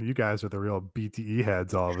 Okay, you guys are the real BTE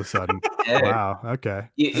heads all of a sudden. Hey, wow. Okay.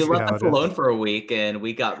 You left us alone for a week, and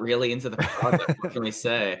we got really into the project. What can we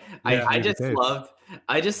say? Yeah, I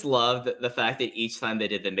just loved the fact that each time they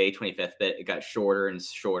did the May 25th bit, it got shorter and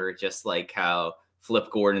shorter, just like how Flip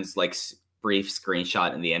Gordon's like brief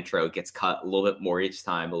screenshot in the intro gets cut a little bit more each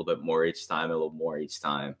time, a little bit more each time, a little more each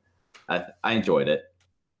time. I enjoyed it,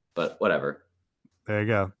 but whatever. There you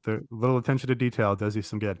go. The little attention to detail does you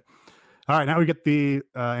some good. All right, now we get the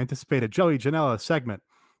anticipated Joey Janela segment.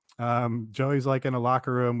 Joey's like in a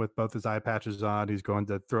locker room with both his eye patches on. He's going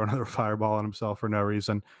to throw another fireball on himself for no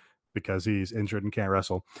reason because he's injured and can't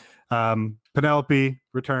wrestle. Penelope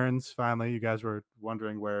returns finally. You guys were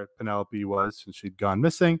wondering where Penelope was since she'd gone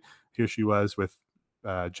missing. Here she was with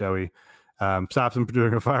Joey. Stops him from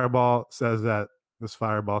doing a fireball, says that this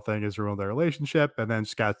fireball thing has ruined their relationship. And then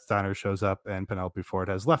Scott Steiner shows up, and Penelope Ford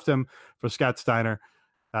has left him for Scott Steiner.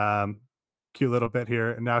 Cute little bit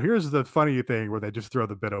here. And now here's the funny thing where they just throw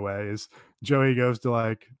the bit away is Joey goes to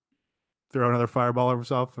like throw another fireball at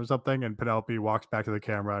himself or something, and Penelope walks back to the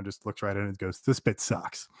camera and just looks right in and goes, "This bit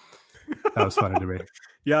sucks." That was funny to me.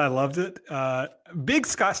 Yeah, I loved it. Big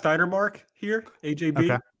Scott Steiner mark here,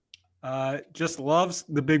 AJB. Okay. Just loves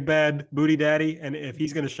the big bad booty daddy, and if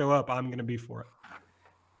he's going to show up, I'm going to be for it.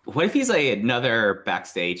 What if he's like another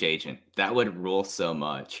backstage agent? That would rule so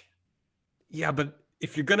much. Yeah, but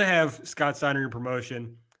if you're going to have Scott Steiner in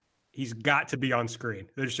promotion, he's got to be on screen.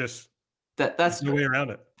 There's just that's no way around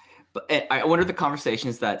it. But I wonder the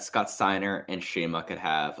conversations that Scott Steiner and Shima could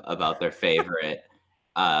have about their favorite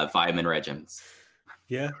vitamin regimens.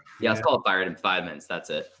 Yeah. Yeah, it's called vitamins. That's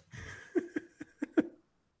it.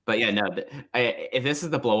 But yeah, no. If this is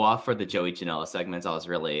the blow off for the Joey Janela segments,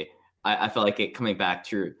 I felt like it coming back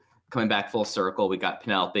full circle. We got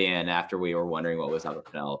Penelope in after we were wondering what was up with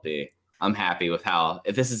Penelope. I'm happy with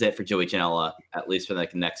if this is it for Joey Janela, at least for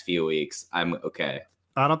like the next few weeks, I'm okay.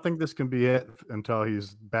 I don't think this can be it until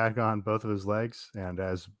he's back on both of his legs. And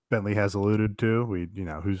as Bentley has alluded to,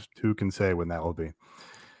 who can say when that will be?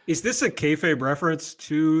 Is this a kayfabe reference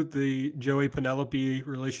to the Joey Penelope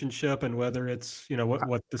relationship and whether it's, what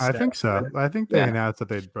the I status think so. is? I think they Yeah. announced that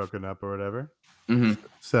they'd broken up or whatever. Mhm.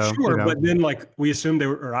 So Sure, but then we assumed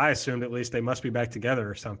or I assumed at least they must be back together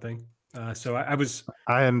or something. So I was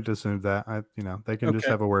I hadn't assumed that. They can just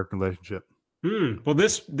okay. have a work relationship. Well,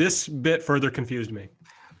 this bit further confused me.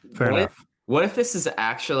 Fair enough. What if this is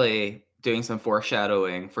actually doing some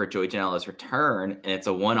foreshadowing for Joey Janela's return, and it's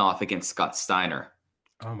a one-off against Scott Steiner?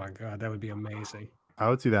 Oh my God, that would be amazing. I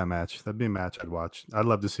would see that match. That'd be a match I'd watch. I'd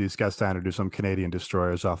love to see Scott Steiner do some Canadian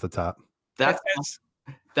destroyers off the top.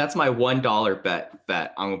 That's my $1 bet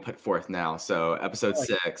that I'm gonna put forth now. So episode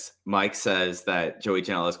 6, Mike says that Joey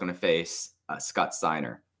Janela is going to face Scott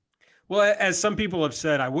Steiner. Well, as some people have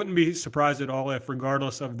said, I wouldn't be surprised at all if,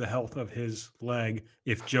 regardless of the health of his leg,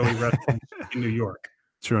 if Joey wrestles in New York.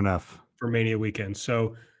 True enough. For Mania weekend.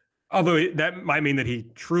 So, although that might mean that he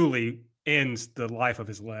truly ends the life of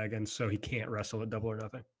his leg, and so he can't wrestle at Double or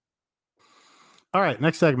Nothing. All right,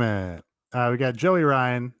 next segment. We got Joey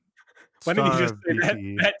Ryan. Why didn't you just say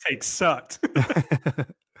BTE. that take sucked?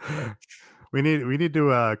 We need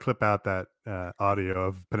to clip out that audio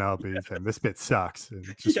of Penelope saying this bit sucks, and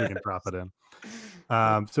just so we can prop it in.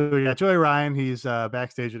 So we got Joey Ryan. He's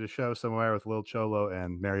backstage at a show somewhere with Lil Cholo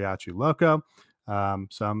and Mariachi Loco,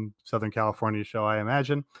 some Southern California show, I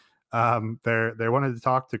imagine. They wanted to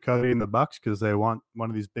talk to Cody and the Bucks because they want one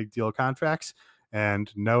of these big deal contracts,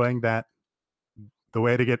 and knowing that the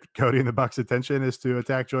way to get Cody and the Bucks' attention is to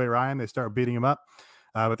attack Joey Ryan, they start beating him up.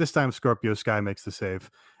 But this time, Scorpio Sky makes the save.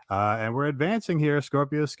 And we're advancing here.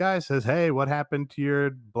 Scorpio Sky says, hey, what happened to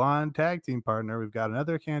your blonde tag team partner? We've got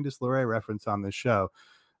another Candice LeRae reference on this show.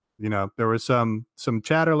 There was some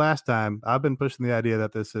chatter last time. I've been pushing the idea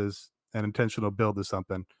that this is an intentional build to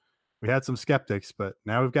something. We had some skeptics, but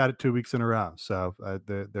now we've got it 2 weeks in a row. So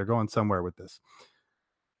they're going somewhere with this.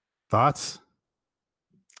 Thoughts?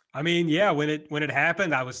 I mean, yeah, when it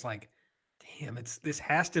happened, I was like, damn, this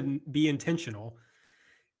has to be intentional.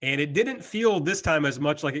 And it didn't feel this time as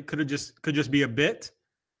much like it could just be a bit.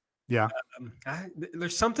 Yeah.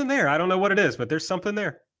 There's something there. I don't know what it is, but there's something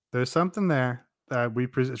there. There's something there.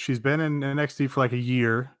 She's been in NXT for like a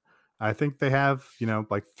year. I think they have,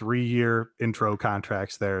 like 3-year intro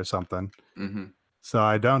contracts there or something. Mm-hmm. So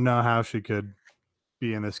I don't know how she could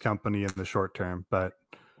be in this company in the short term, but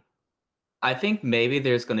I think maybe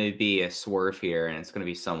there's going to be a swerve here and it's going to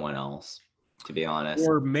be someone else, to be honest.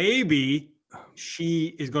 Or maybe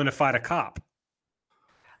she is going to fight a cop.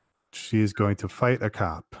 She's going to fight a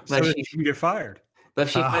cop. So that she can get fired. But if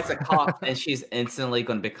she fights a cop, then she's instantly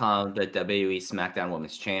going to become the WWE SmackDown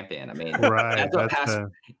Women's Champion. I mean, right?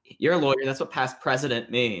 You're a lawyer. That's what past president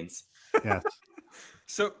means. Yes.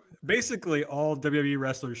 So basically, all WWE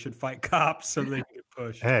wrestlers should fight cops so they can get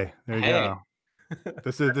pushed. Hey, there you go.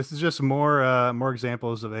 This is just more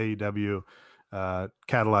examples of AEW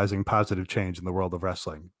catalyzing positive change in the world of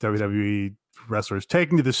wrestling. WWE wrestlers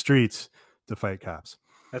taking to the streets to fight cops.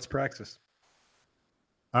 That's praxis.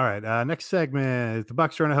 All right. Next segment. The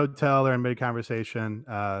Bucks are in a hotel. They're in mid conversation.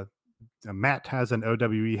 Matt has an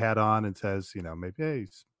OWE hat on and says, maybe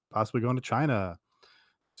he's possibly going to China.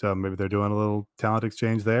 So maybe they're doing a little talent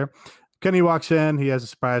exchange there. Kenny walks in. He has a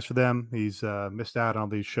surprise for them. He's missed out on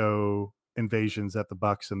these show invasions that the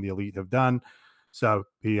Bucks and the Elite have done. So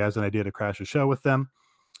he has an idea to crash a show with them.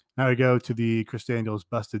 Now we go to the Chris Daniels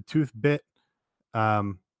busted tooth bit.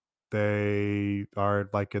 They are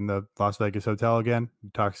like in the Las Vegas hotel again. He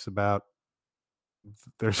talks about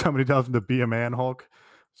there's somebody tells him to be a man Hulk,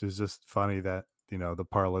 which is just funny that, the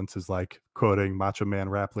parlance is like quoting Macho Man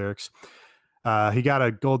rap lyrics. He got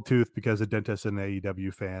a gold tooth because a dentist is an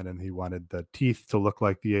AEW fan and he wanted the teeth to look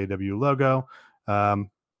like the AEW logo.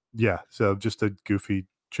 So just a goofy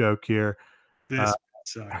joke here. This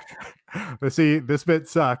sucked. Let's see, this bit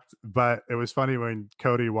sucked, but it was funny when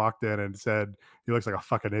Cody walked in and said he looks like a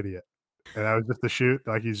fucking idiot. And that was just the shoot.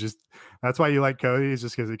 Like that's why you like Cody, is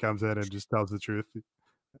just because he comes in and just tells the truth.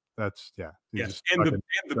 That's Yes. And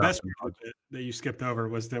the best part that you skipped over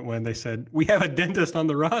was that when they said we have a dentist on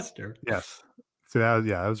the roster. Yes. So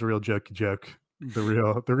that was a real joke.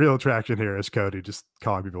 The real attraction here is Cody just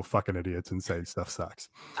calling people fucking idiots and saying stuff sucks.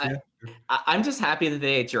 I'm just happy that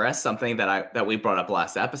they addressed something that we brought up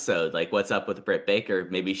last episode. Like, what's up with Britt Baker?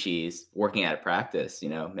 Maybe she's working out of practice.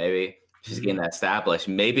 Maybe she's getting that established.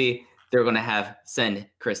 Maybe they're going to send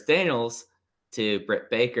Chris Daniels to Britt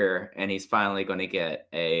Baker, and he's finally going to get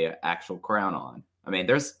a actual crown on. I mean,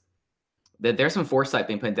 there's there's some foresight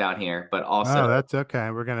being put down here, but Oh, also, that's okay.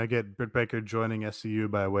 We're gonna get Britt Baker joining SCU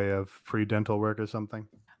by way of free dental work or something.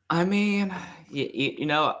 I mean, you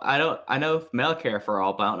know, I know Medicare for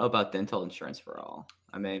all, but I don't know about dental insurance for all.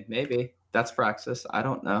 I mean, maybe that's praxis. I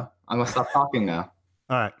don't know. I'm gonna stop talking now.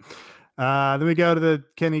 All right. Then we go to the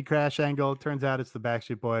Kenny crash angle. Turns out it's the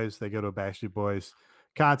Backstreet Boys. They go to a Backstreet Boys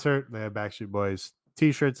concert. They have Backstreet Boys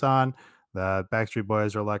t-shirts on. The Backstreet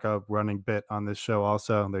Boys are like a running bit on this show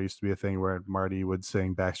also. There used to be a thing where Marty would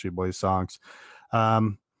sing Backstreet Boys songs.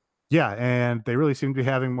 Yeah, and they really seem to be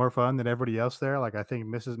having more fun than everybody else there. Like I think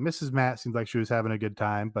Mrs. Matt seemed like she was having a good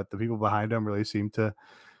time, but the people behind them really seemed to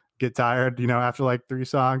get tired, after like 3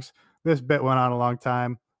 songs. This bit went on a long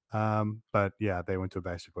time. But yeah, they went to a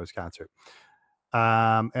Backstreet Boys concert.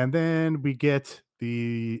 And then we get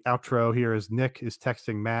the outro here as Nick is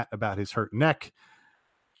texting Matt about his hurt neck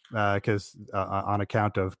because on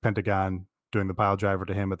account of Pentagon doing the pile driver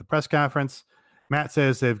to him at the press conference. Matt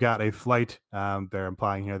says they've got a flight. They're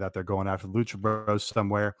implying here that they're going after the Lucha Bros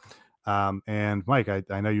somewhere. And Mike,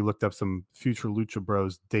 I know you looked up some future Lucha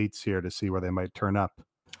Bros dates here to see where they might turn up.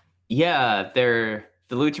 Yeah, the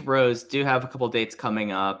Lucha Bros do have a couple dates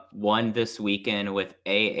coming up. One this weekend with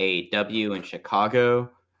AAW in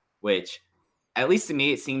Chicago, which, at least to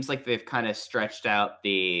me, it seems like they've kind of stretched out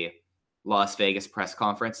the Las Vegas press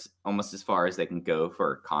conference almost as far as they can go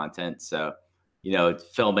for content. So,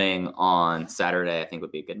 filming on Saturday, I think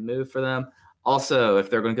would be a good move for them. Also, if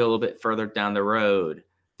they're going to go a little bit further down the road,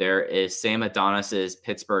 there is Sam Adonis's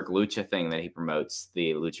Pittsburgh Lucha thing that he promotes.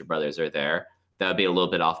 The Lucha Brothers are there. That would be a little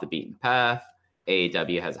bit off the beaten path.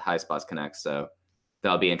 AEW has a High Spots Connect, so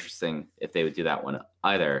that'll be interesting if they would do that one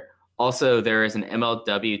either. Also, there is an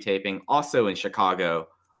MLW taping also in Chicago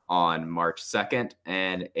on March 2nd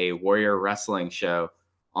and a Warrior Wrestling show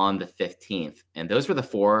on the 15th. And those were the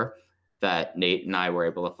 4 that Nate and I were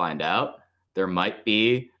able to find out. There might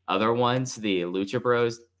be other ones. The Lucha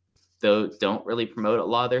Bros, though, don't really promote a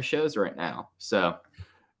lot of their shows right now. So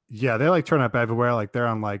yeah, they like turn up everywhere. Like they're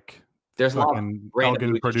on like there's a lot of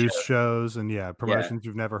Elgin produced shows and promotions Yeah.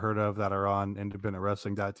 you've never heard of that are on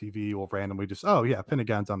independentwrestling.tv will randomly just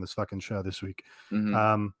Pentagon's on this fucking show this week.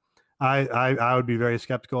 Mm-hmm. I would be very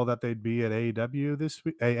skeptical that they'd be at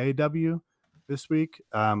AAW this week.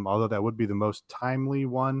 Although that would be the most timely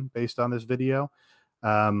one based on this video.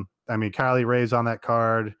 I mean, Kylie Ray's on that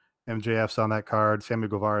card, MJF's on that card, Sammy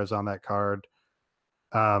Guevara's on that card.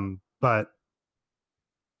 But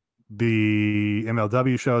the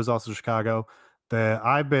MLW show is also Chicago.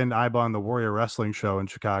 I've been eyeballing the Warrior Wrestling show in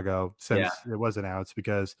Chicago since it was announced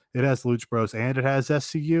because it has Lucha Bros and it has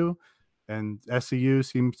SCU, and SCU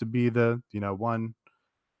seems to be the one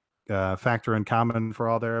factor in common for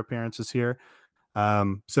all their appearances here.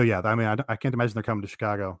 So yeah, I mean, I can't imagine they're coming to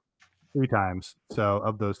Chicago 3 times. So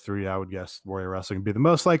of those 3, I would guess Warrior Wrestling would be the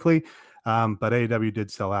most likely. But AEW did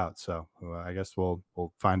sell out, so I guess we'll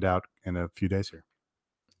find out in a few days here.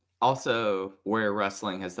 Also, Warrior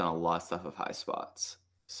Wrestling has done a lot of stuff with High Spots.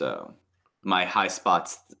 So my High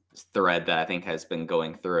Spots thread that I think has been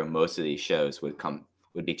going through most of these shows would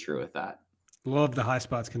be true with that. Love the High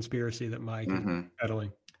Spots conspiracy that Mike is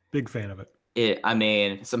peddling. Big fan of it. I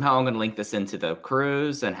mean, somehow I'm going to link this into the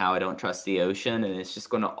cruise and how I don't trust the ocean, and it's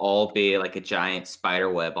just going to all be like a giant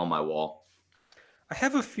spider web on my wall. I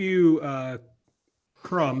have a few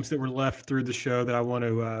crumbs that were left through the show that I want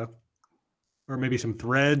to, or maybe some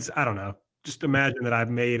threads. I don't know. Just imagine that I've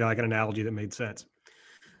made like an analogy that made sense.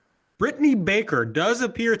 Brittany Baker does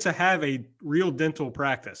appear to have a real dental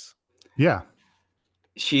practice. Yeah.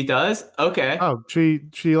 She does? Okay. Oh, she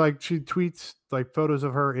tweets like photos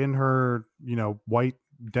of her in her, white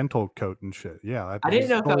dental coat and shit. Yeah. I didn't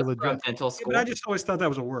know if that was from dental school. Yeah, but I just always thought that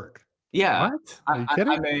was a work. Yeah. What? Are you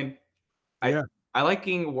kidding? I mean, I like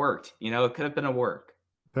being worked. It could have been a work.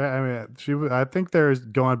 I mean, I think there's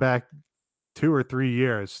going back 2 or 3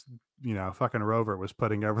 years, fucking Rover was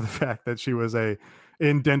putting over the fact that she was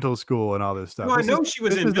in dental school and all this stuff. Well, I know she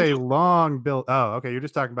was in dental. This is a long build. Oh, okay. You're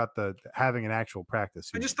just talking about having an actual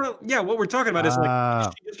practice. I just thought, what we're talking about is like,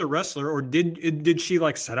 is she just a wrestler, or did she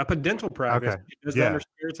like set up a dental practice? Okay. She does that in her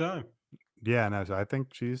spare time. Yeah, no, so I think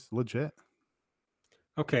she's legit.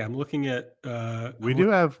 Okay, I'm looking at.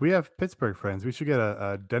 We have Pittsburgh friends. We should get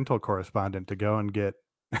a dental correspondent to go and get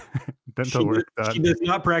dental work done. She does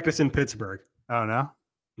not practice in Pittsburgh. Oh no?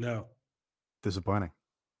 No. Disappointing.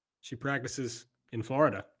 She practices in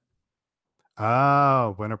Florida.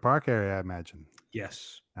 Oh, Winter Park area, I imagine.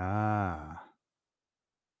 Yes. Ah.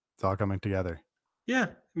 It's all coming together. Yeah,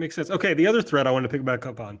 it makes sense. Okay, the other thread I wanted to pick back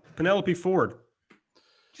up on. Penelope Ford.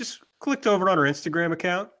 Just clicked over on her Instagram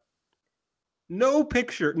account. No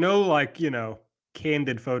picture, no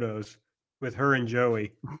candid photos with her and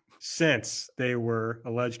Joey since they were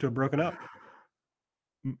alleged to have broken up.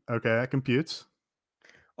 Okay, that computes.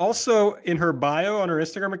 Also, in her bio on her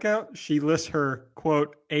Instagram account, she lists her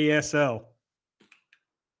quote ASL.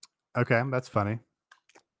 Okay, that's funny.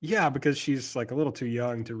 Yeah, because she's like a little too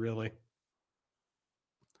young to really.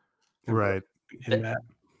 Right. In that.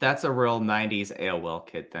 That's a real 90s AOL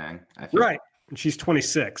kid thing. I feel. Right. And she's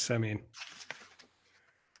 26. I mean,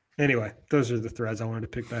 anyway, those are the threads I wanted to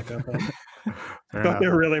pick back up on. I thought they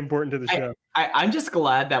were really important to the show. I'm just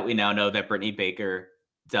glad that we now know that Brittany Baker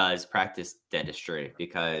does practice dentistry,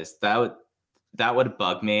 because that would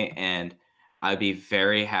bug me, and I'd be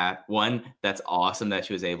very happy. One, that's awesome that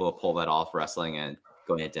she was able to pull that off, wrestling and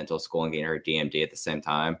going to dental school and getting her DMD at the same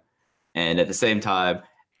time. And at the same time,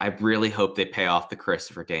 I really hope they pay off the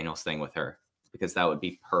Christopher Daniels thing with her, because that would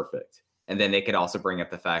be perfect. And then they could also bring up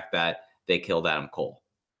the fact that they killed Adam Cole.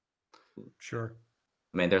 Sure.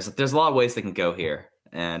 I mean, there's a lot of ways they can go here.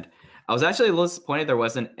 And I was actually a little disappointed there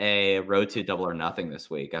wasn't a Road to Double or Nothing this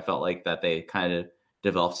week. I felt like that they kind of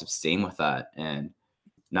developed some steam with that, and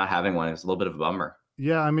not having one is a little bit of a bummer.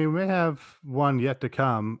 Yeah, I mean, we have one yet to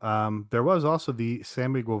come. There was also the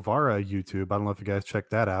Sammy Guevara YouTube. I don't know if you guys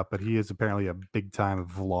checked that out, but he is apparently a big time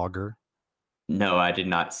vlogger. No, I did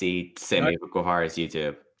not see Sammy Guevara's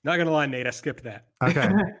YouTube. Not gonna lie, Nate, I skipped that. Okay,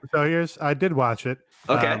 so I did watch it.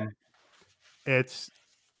 Okay, it's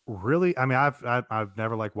really, I mean, I've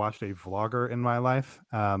never like watched a vlogger in my life.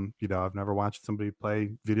 I've never watched somebody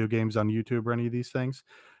play video games on YouTube or any of these things.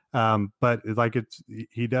 But like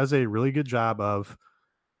he does a really good job of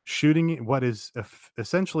shooting what is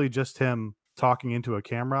essentially just him talking into a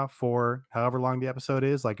camera for however long the episode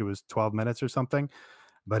is. Like it was 12 minutes or something,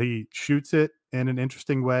 but he shoots it in an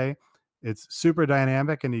interesting way. It's super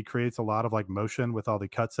dynamic, and he creates a lot of like motion with all the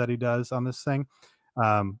cuts that he does on this thing.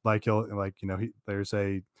 There's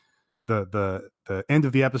the end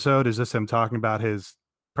of the episode is just him talking about his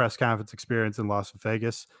press conference experience in Las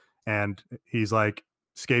Vegas, and he's like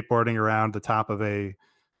skateboarding around the top of a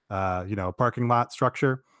parking lot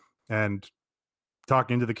structure and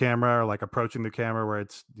talking to the camera, or like approaching the camera where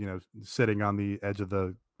it's sitting on the edge of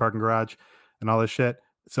the parking garage and all this shit.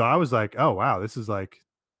 So I was like, oh wow, this is like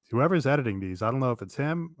whoever's editing these, I don't know if it's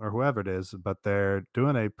him or whoever it is, but they're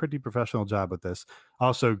doing a pretty professional job with this.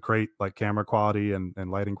 Also great like camera quality and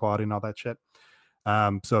lighting quality and all that shit.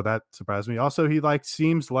 So that surprised me. Also, he like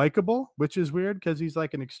seems likable, which is weird because he's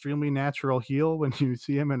like an extremely natural heel when you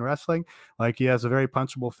see him in wrestling. Like he has a very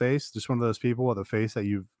punchable face, just one of those people with a face that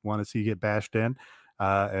you want to see get bashed in.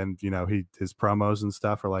 And his promos and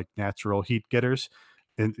stuff are like natural heat getters.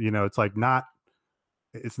 And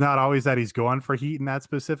it's not always that he's going for heat in that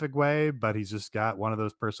specific way, but he's just got one of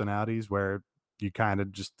those personalities where you kind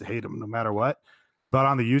of just hate him no matter what. But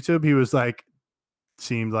on the YouTube, he was like,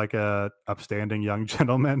 seemed like a upstanding young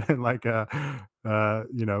gentleman and like a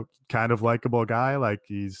kind of likable guy. Like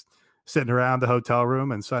he's sitting around the hotel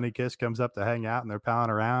room and Sonny Kiss comes up to hang out and they're palling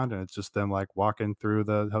around, and it's just them like walking through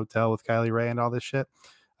the hotel with Kylie Ray and all this shit.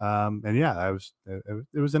 And yeah,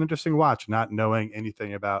 it was an interesting watch, not knowing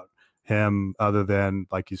anything about him other than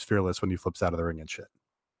like he's fearless when he flips out of the ring and shit.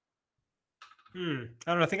 I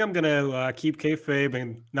don't know. I think I'm gonna keep kayfabe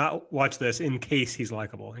and not watch this in case he's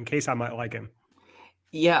likable, in case I might like him.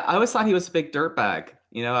 Yeah, I always thought he was a big dirtbag.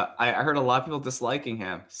 I heard a lot of people disliking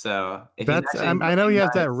him. So I know he has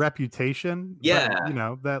that reputation. Yeah,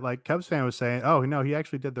 but, that like Cubs fan was saying, oh no, he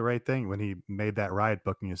actually did the right thing when he made that ride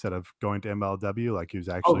booking instead of going to MLW. Like he was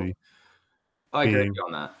actually. I agree with you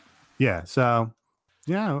on that. Yeah, so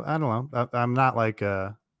yeah, I don't know. I'm not like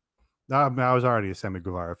I was already a Sammy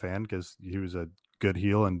Guevara fan because he was a good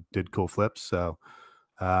heel and did cool flips. So.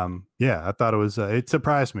 Yeah, I thought it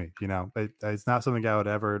surprised me. It's not something I would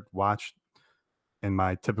ever watch in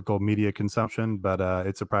my typical media consumption, but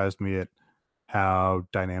it surprised me at how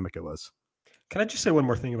dynamic it was. Can I just say one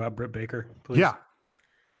more thing about Britt Baker, please? Yeah.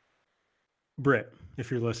 Britt,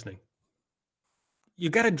 if you're listening,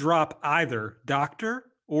 you got to drop either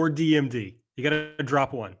doctor or DMD. You got to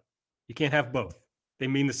drop one. You can't have both. They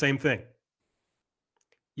mean the same thing.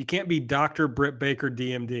 You can't be Dr. Britt Baker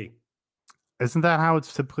DMD. Isn't that how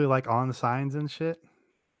it's typically like on the signs and shit?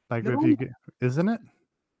 Like No. Isn't it?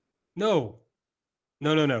 No.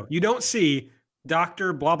 You don't see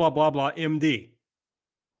Dr. blah, blah, blah, blah, MD.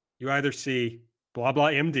 You either see blah, blah,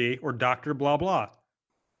 MD or Dr. blah, blah.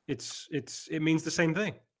 It means the same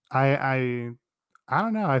thing. I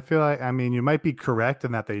don't know. I feel like, I mean, you might be correct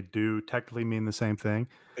in that they do technically mean the same thing.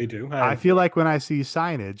 They do. I feel like when I see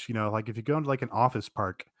signage, like if you go into like an office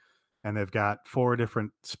park and they've got 4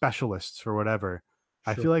 different specialists or whatever,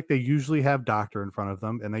 I feel like they usually have doctor in front of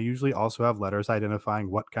them, and they usually also have letters identifying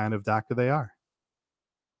what kind of doctor they are.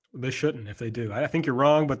 They shouldn't if they do. I think you're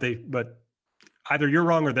wrong, but either you're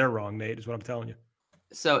wrong or they're wrong, Nate, is what I'm telling you.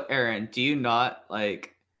 So, Aaron, do you not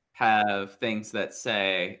like have things that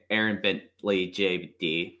say Aaron Bentley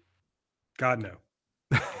JD? God, no.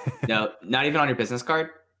 No, not even on your business card?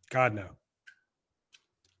 God, no.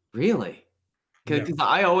 Really? No. Because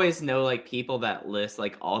I always know like people that list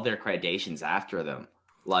like all their accreditations after them,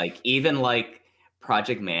 like even like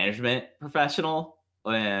project management professional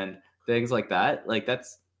and things like that. Like I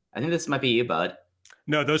think this might be you, bud.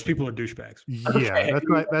 No, those people are douchebags. Yeah,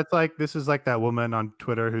 Okay. that's like this is like that woman on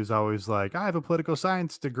Twitter who's always like, I have a political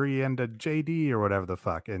science degree and a JD or whatever the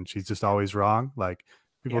fuck, and she's just always wrong. Like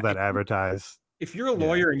people that advertise. If you're a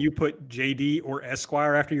lawyer and you put JD or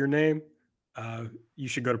Esquire after your name, you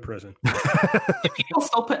should go to prison. Do people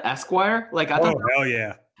still put Esquire? Like I thought. Hell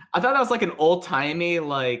yeah! I thought that was like an old timey,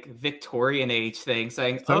 like Victorian age thing,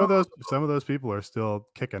 saying some of those people are still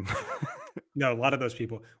kicking. No, a lot of those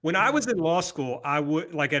people. When I was in law school, I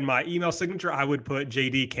would like in my email signature, I would put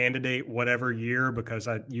JD candidate whatever year because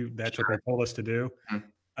that's what they told us to do.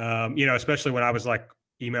 Especially when I was like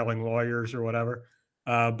emailing lawyers or whatever.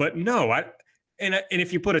 But no, and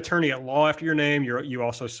if you put attorney at law after your name, you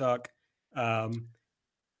also suck.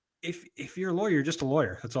 If you're a lawyer, you're just a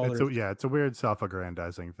lawyer. That's all. It's a weird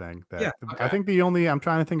self-aggrandizing thing. Okay. I think I'm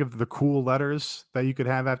trying to think of the cool letters that you could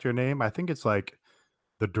have after your name. I think it's like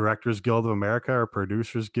the Directors Guild of America or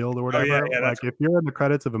Producers Guild or whatever. Oh, yeah, like if you're in the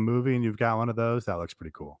credits of a movie and you've got one of those, that looks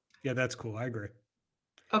pretty cool. Yeah, that's cool. I agree.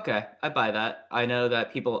 Okay, I buy that. I know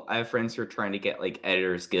that I have friends who are trying to get like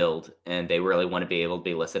Editors Guild and they really want to be able to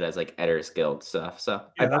be listed as like Editors Guild stuff. So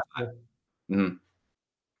yeah, that's cool. Mm-hmm.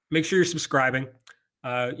 Make sure you're subscribing.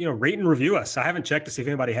 Rate and review us. I haven't checked to see if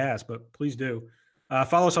anybody has, but please do.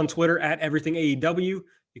 Follow us on Twitter at Everything AEW.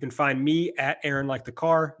 You can find me at Aaron Like the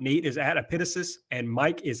Car. Nate is at Epitasis, and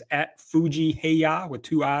Mike is at Fuji Heya with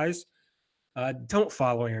 2 eyes. Don't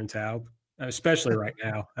follow Aaron Taub, especially right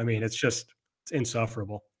now. I mean, it's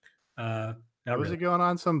insufferable. Was it going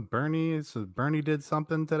on some Bernie? So Bernie did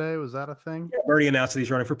something today. Was that a thing? Yeah, Bernie announced that he's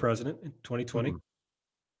running for president in 2020.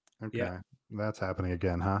 Okay, yeah. That's happening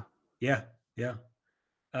again, huh? Yeah.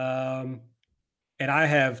 And I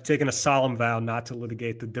have taken a solemn vow not to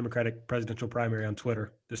litigate the Democratic presidential primary on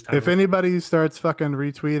Twitter this time. If anybody starts fucking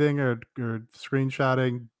retweeting or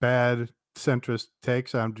screenshotting bad centrist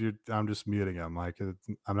takes, I'm just muting them. Like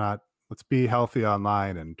I'm not. Let's be healthy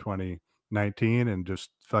online in 2019 and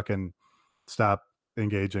just fucking stop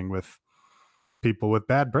engaging with people with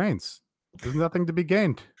bad brains. There's nothing to be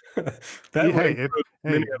gained. Okay.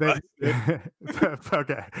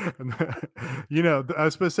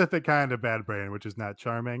 A specific kind of bad brain, which is not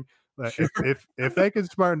charming. Sure. If they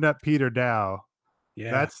could smarten up Peter Dow,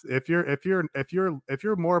 that's if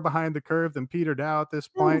you're more behind the curve than Peter Dow at this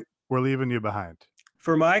point, we're leaving you behind.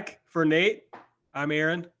 For Mike, for Nate, I'm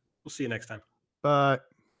Aaron. We'll see you next time. Bye.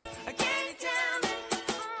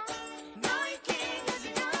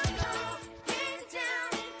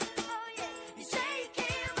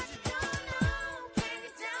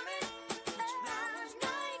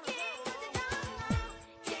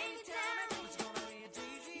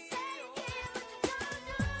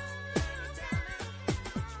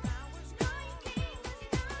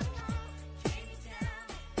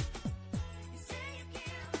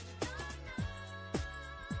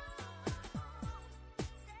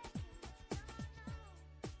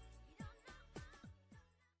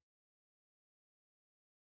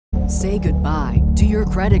 Say goodbye to your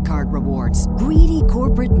credit card rewards. Greedy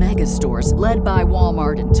corporate mega stores, led by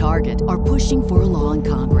Walmart and Target, are pushing for a law in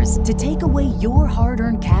Congress to take away your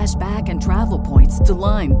hard-earned cash back and travel points to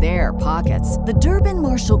line their pockets. The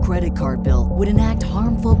Durbin-Marshall credit card bill would enact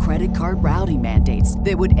harmful credit card routing mandates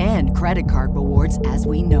that would end credit card rewards as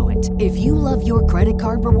we know it. If you love your credit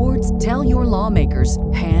card rewards, tell your lawmakers,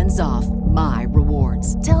 hands off my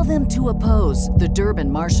rewards. Tell them to oppose the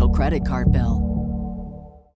Durbin-Marshall credit card bill.